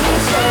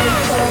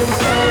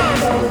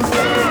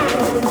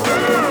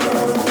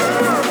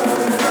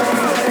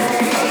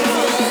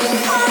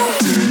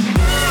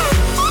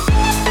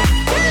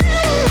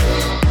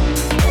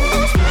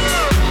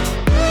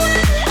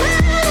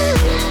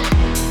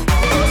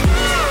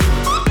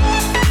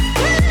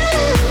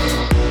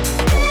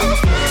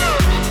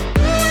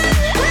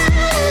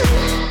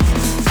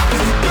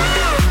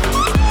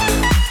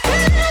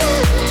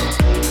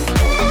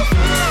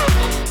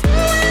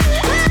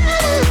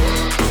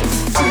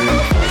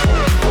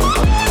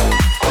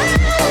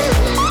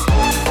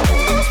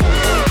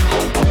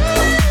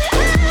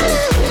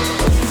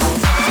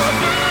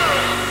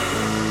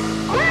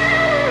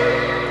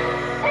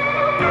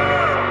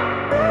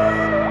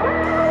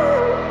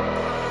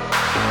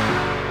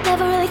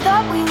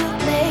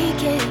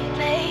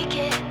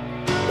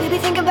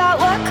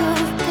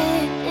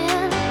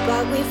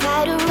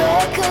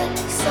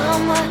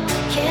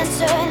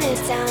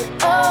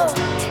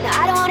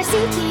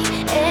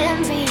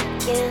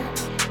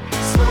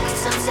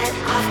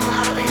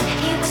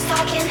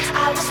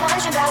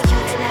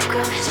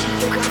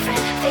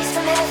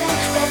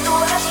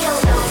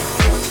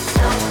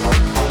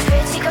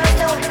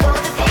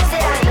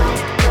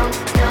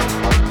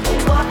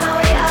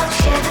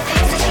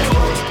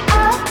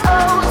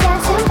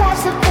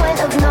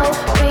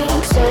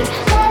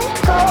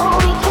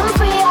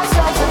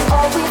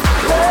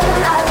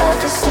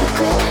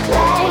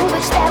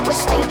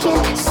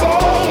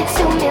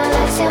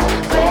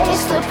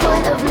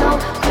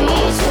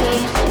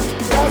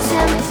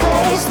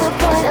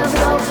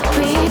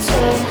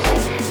return.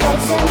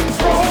 Let's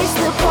embrace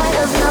the point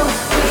of no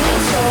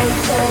return.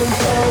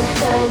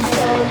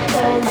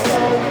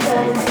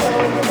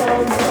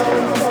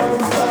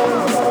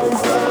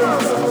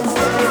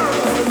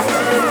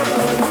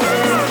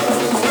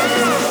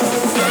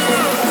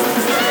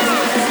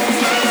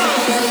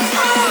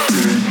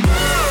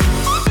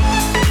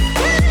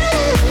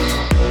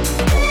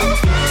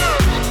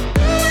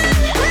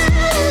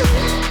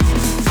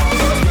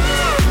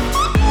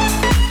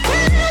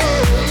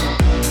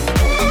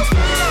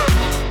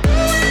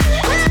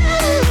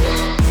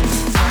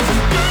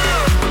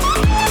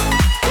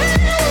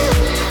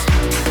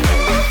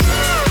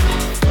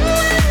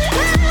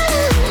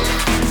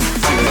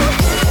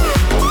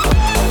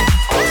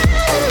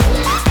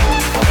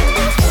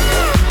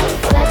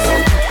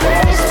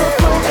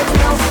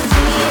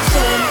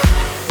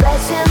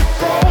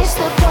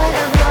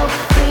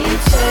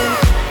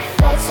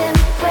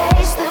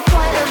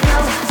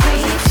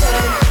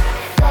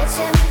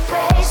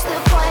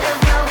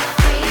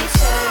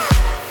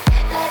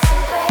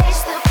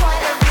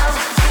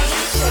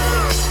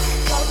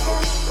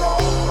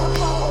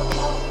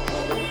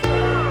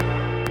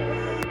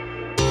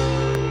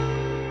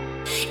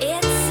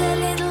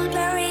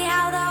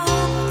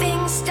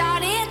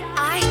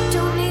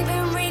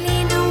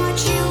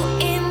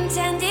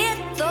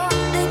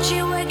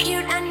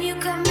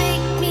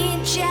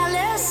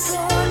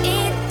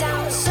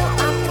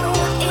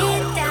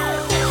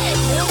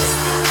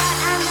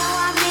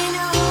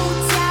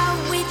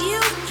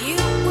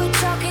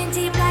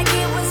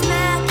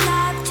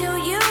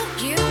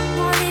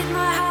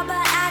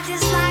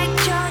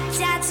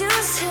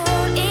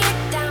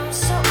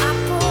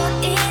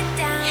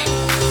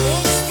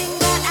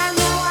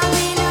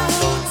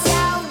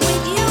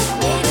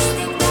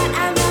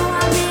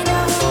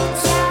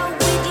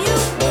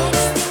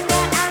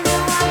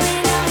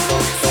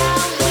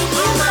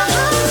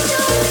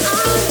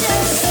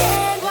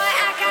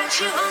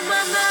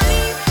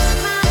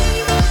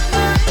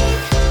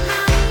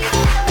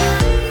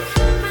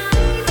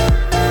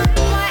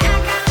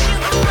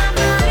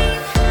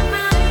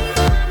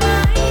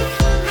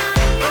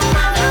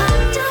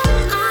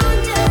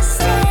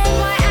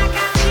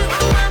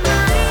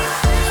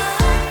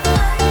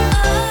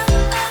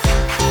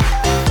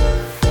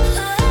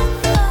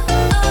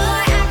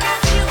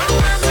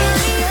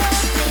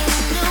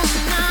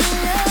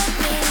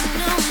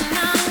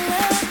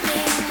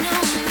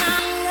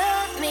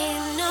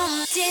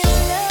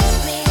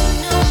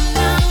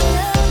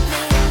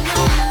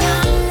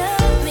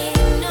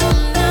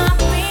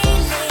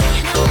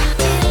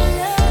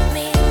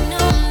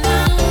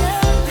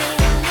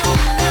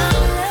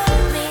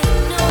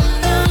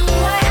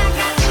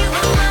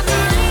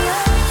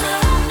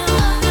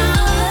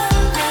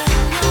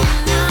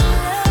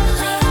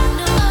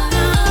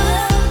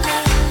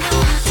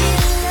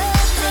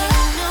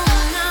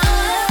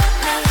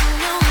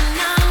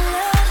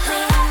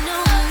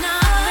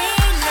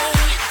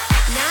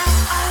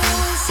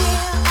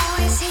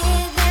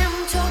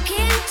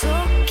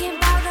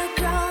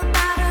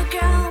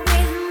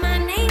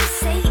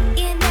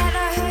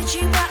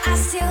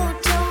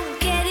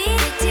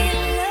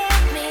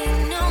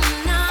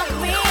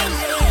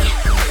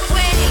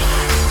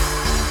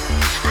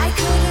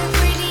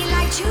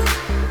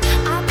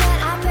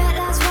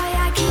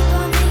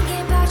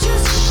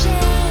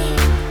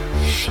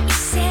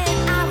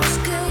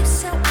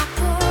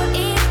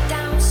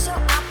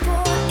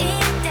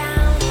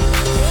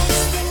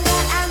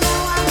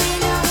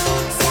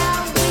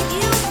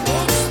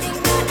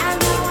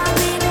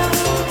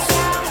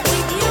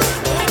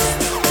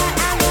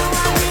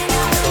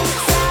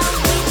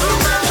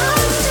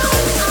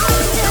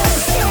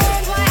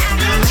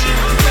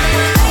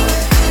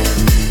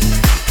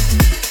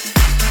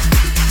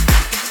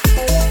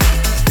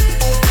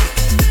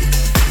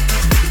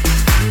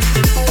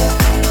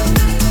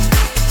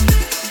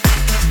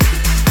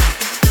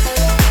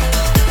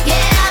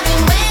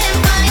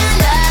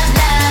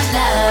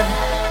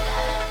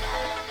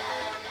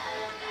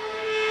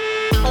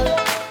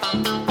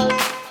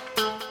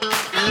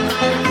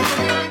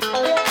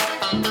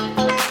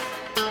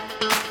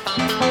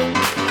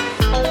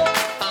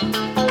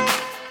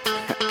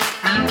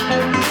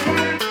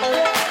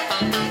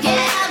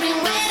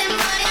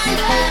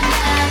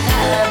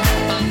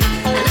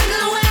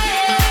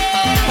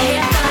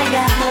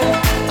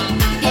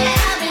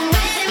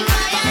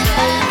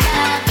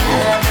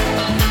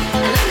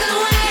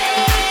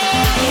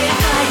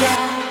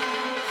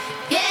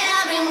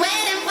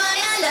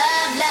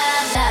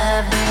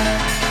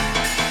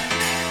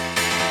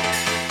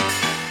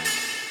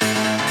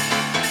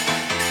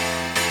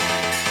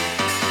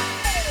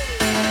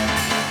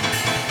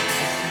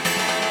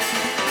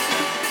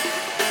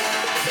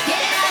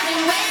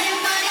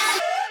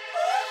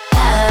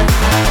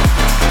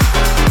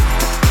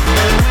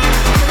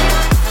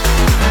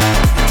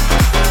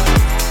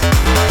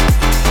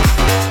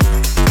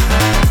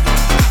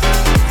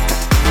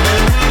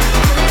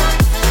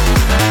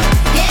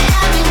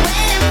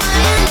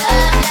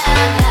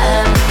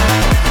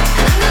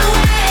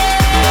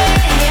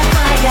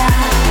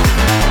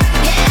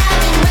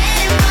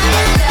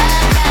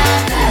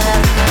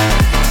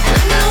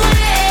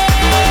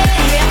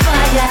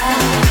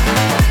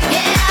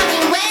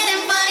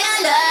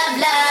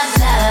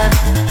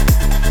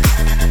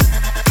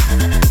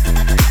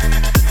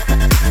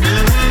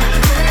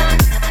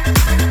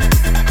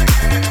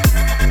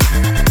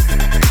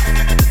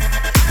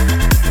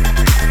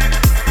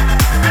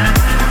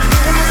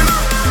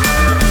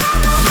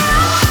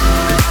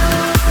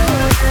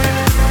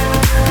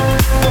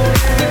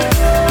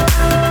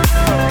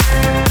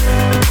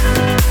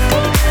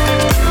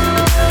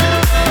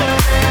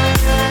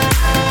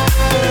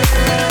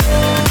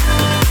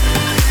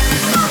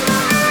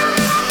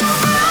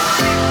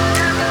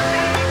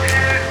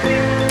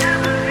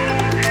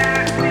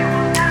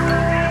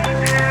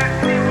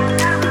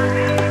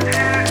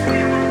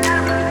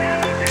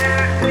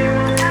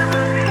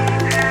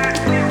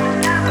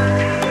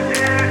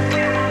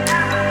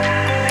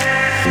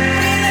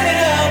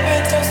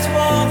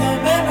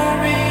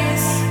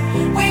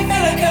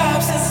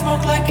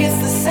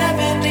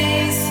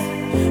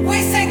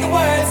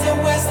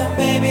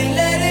 baby,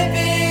 let it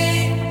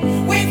be.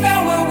 We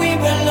found where we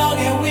belong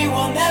and we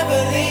will never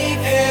leave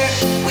here.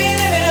 We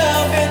live it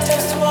up and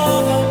toast to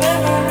all the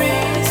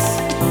memories.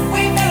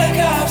 We fill the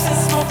cups and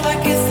smoke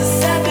like it's the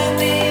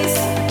 70s.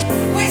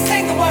 We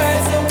sing the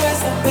words of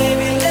wisdom,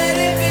 baby, let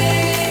it be.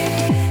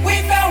 We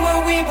found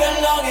where we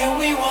belong and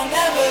we will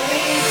never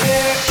leave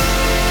here.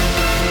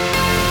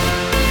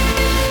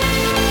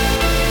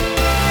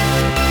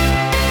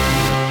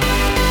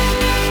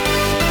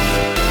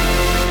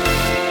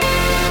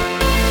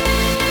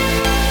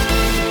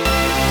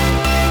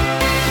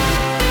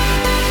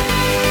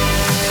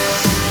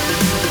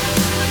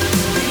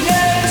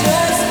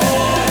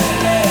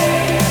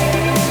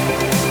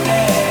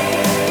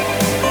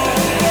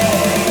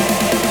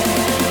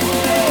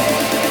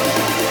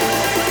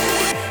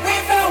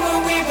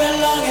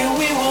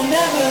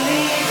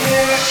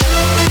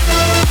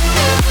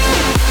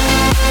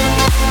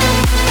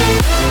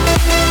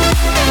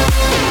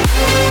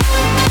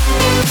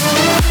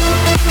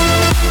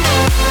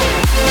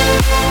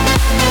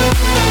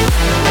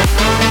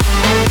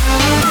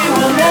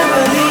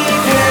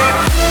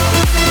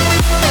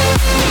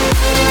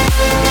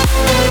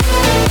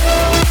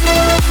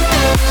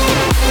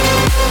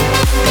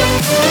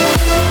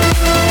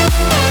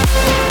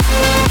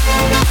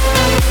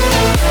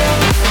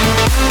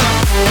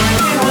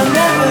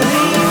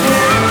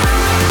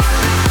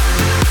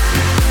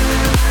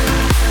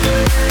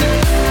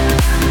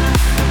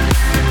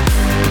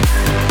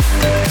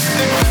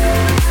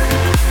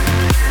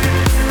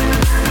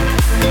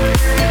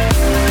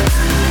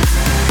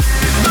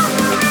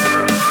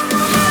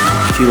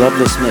 If you love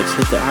this mix,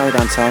 hit the heart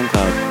on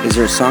SoundCloud. Is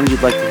there a song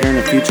you'd like to hear in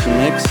a future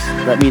mix?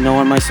 Let me know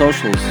on my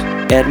socials.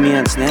 Add me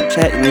on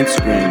Snapchat and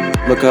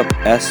Instagram. Look up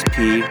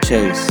SP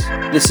Chase.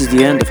 This is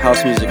the end of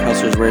House Music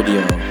Hustlers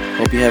Radio.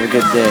 Hope you have a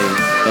good day.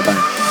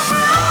 Bye-bye.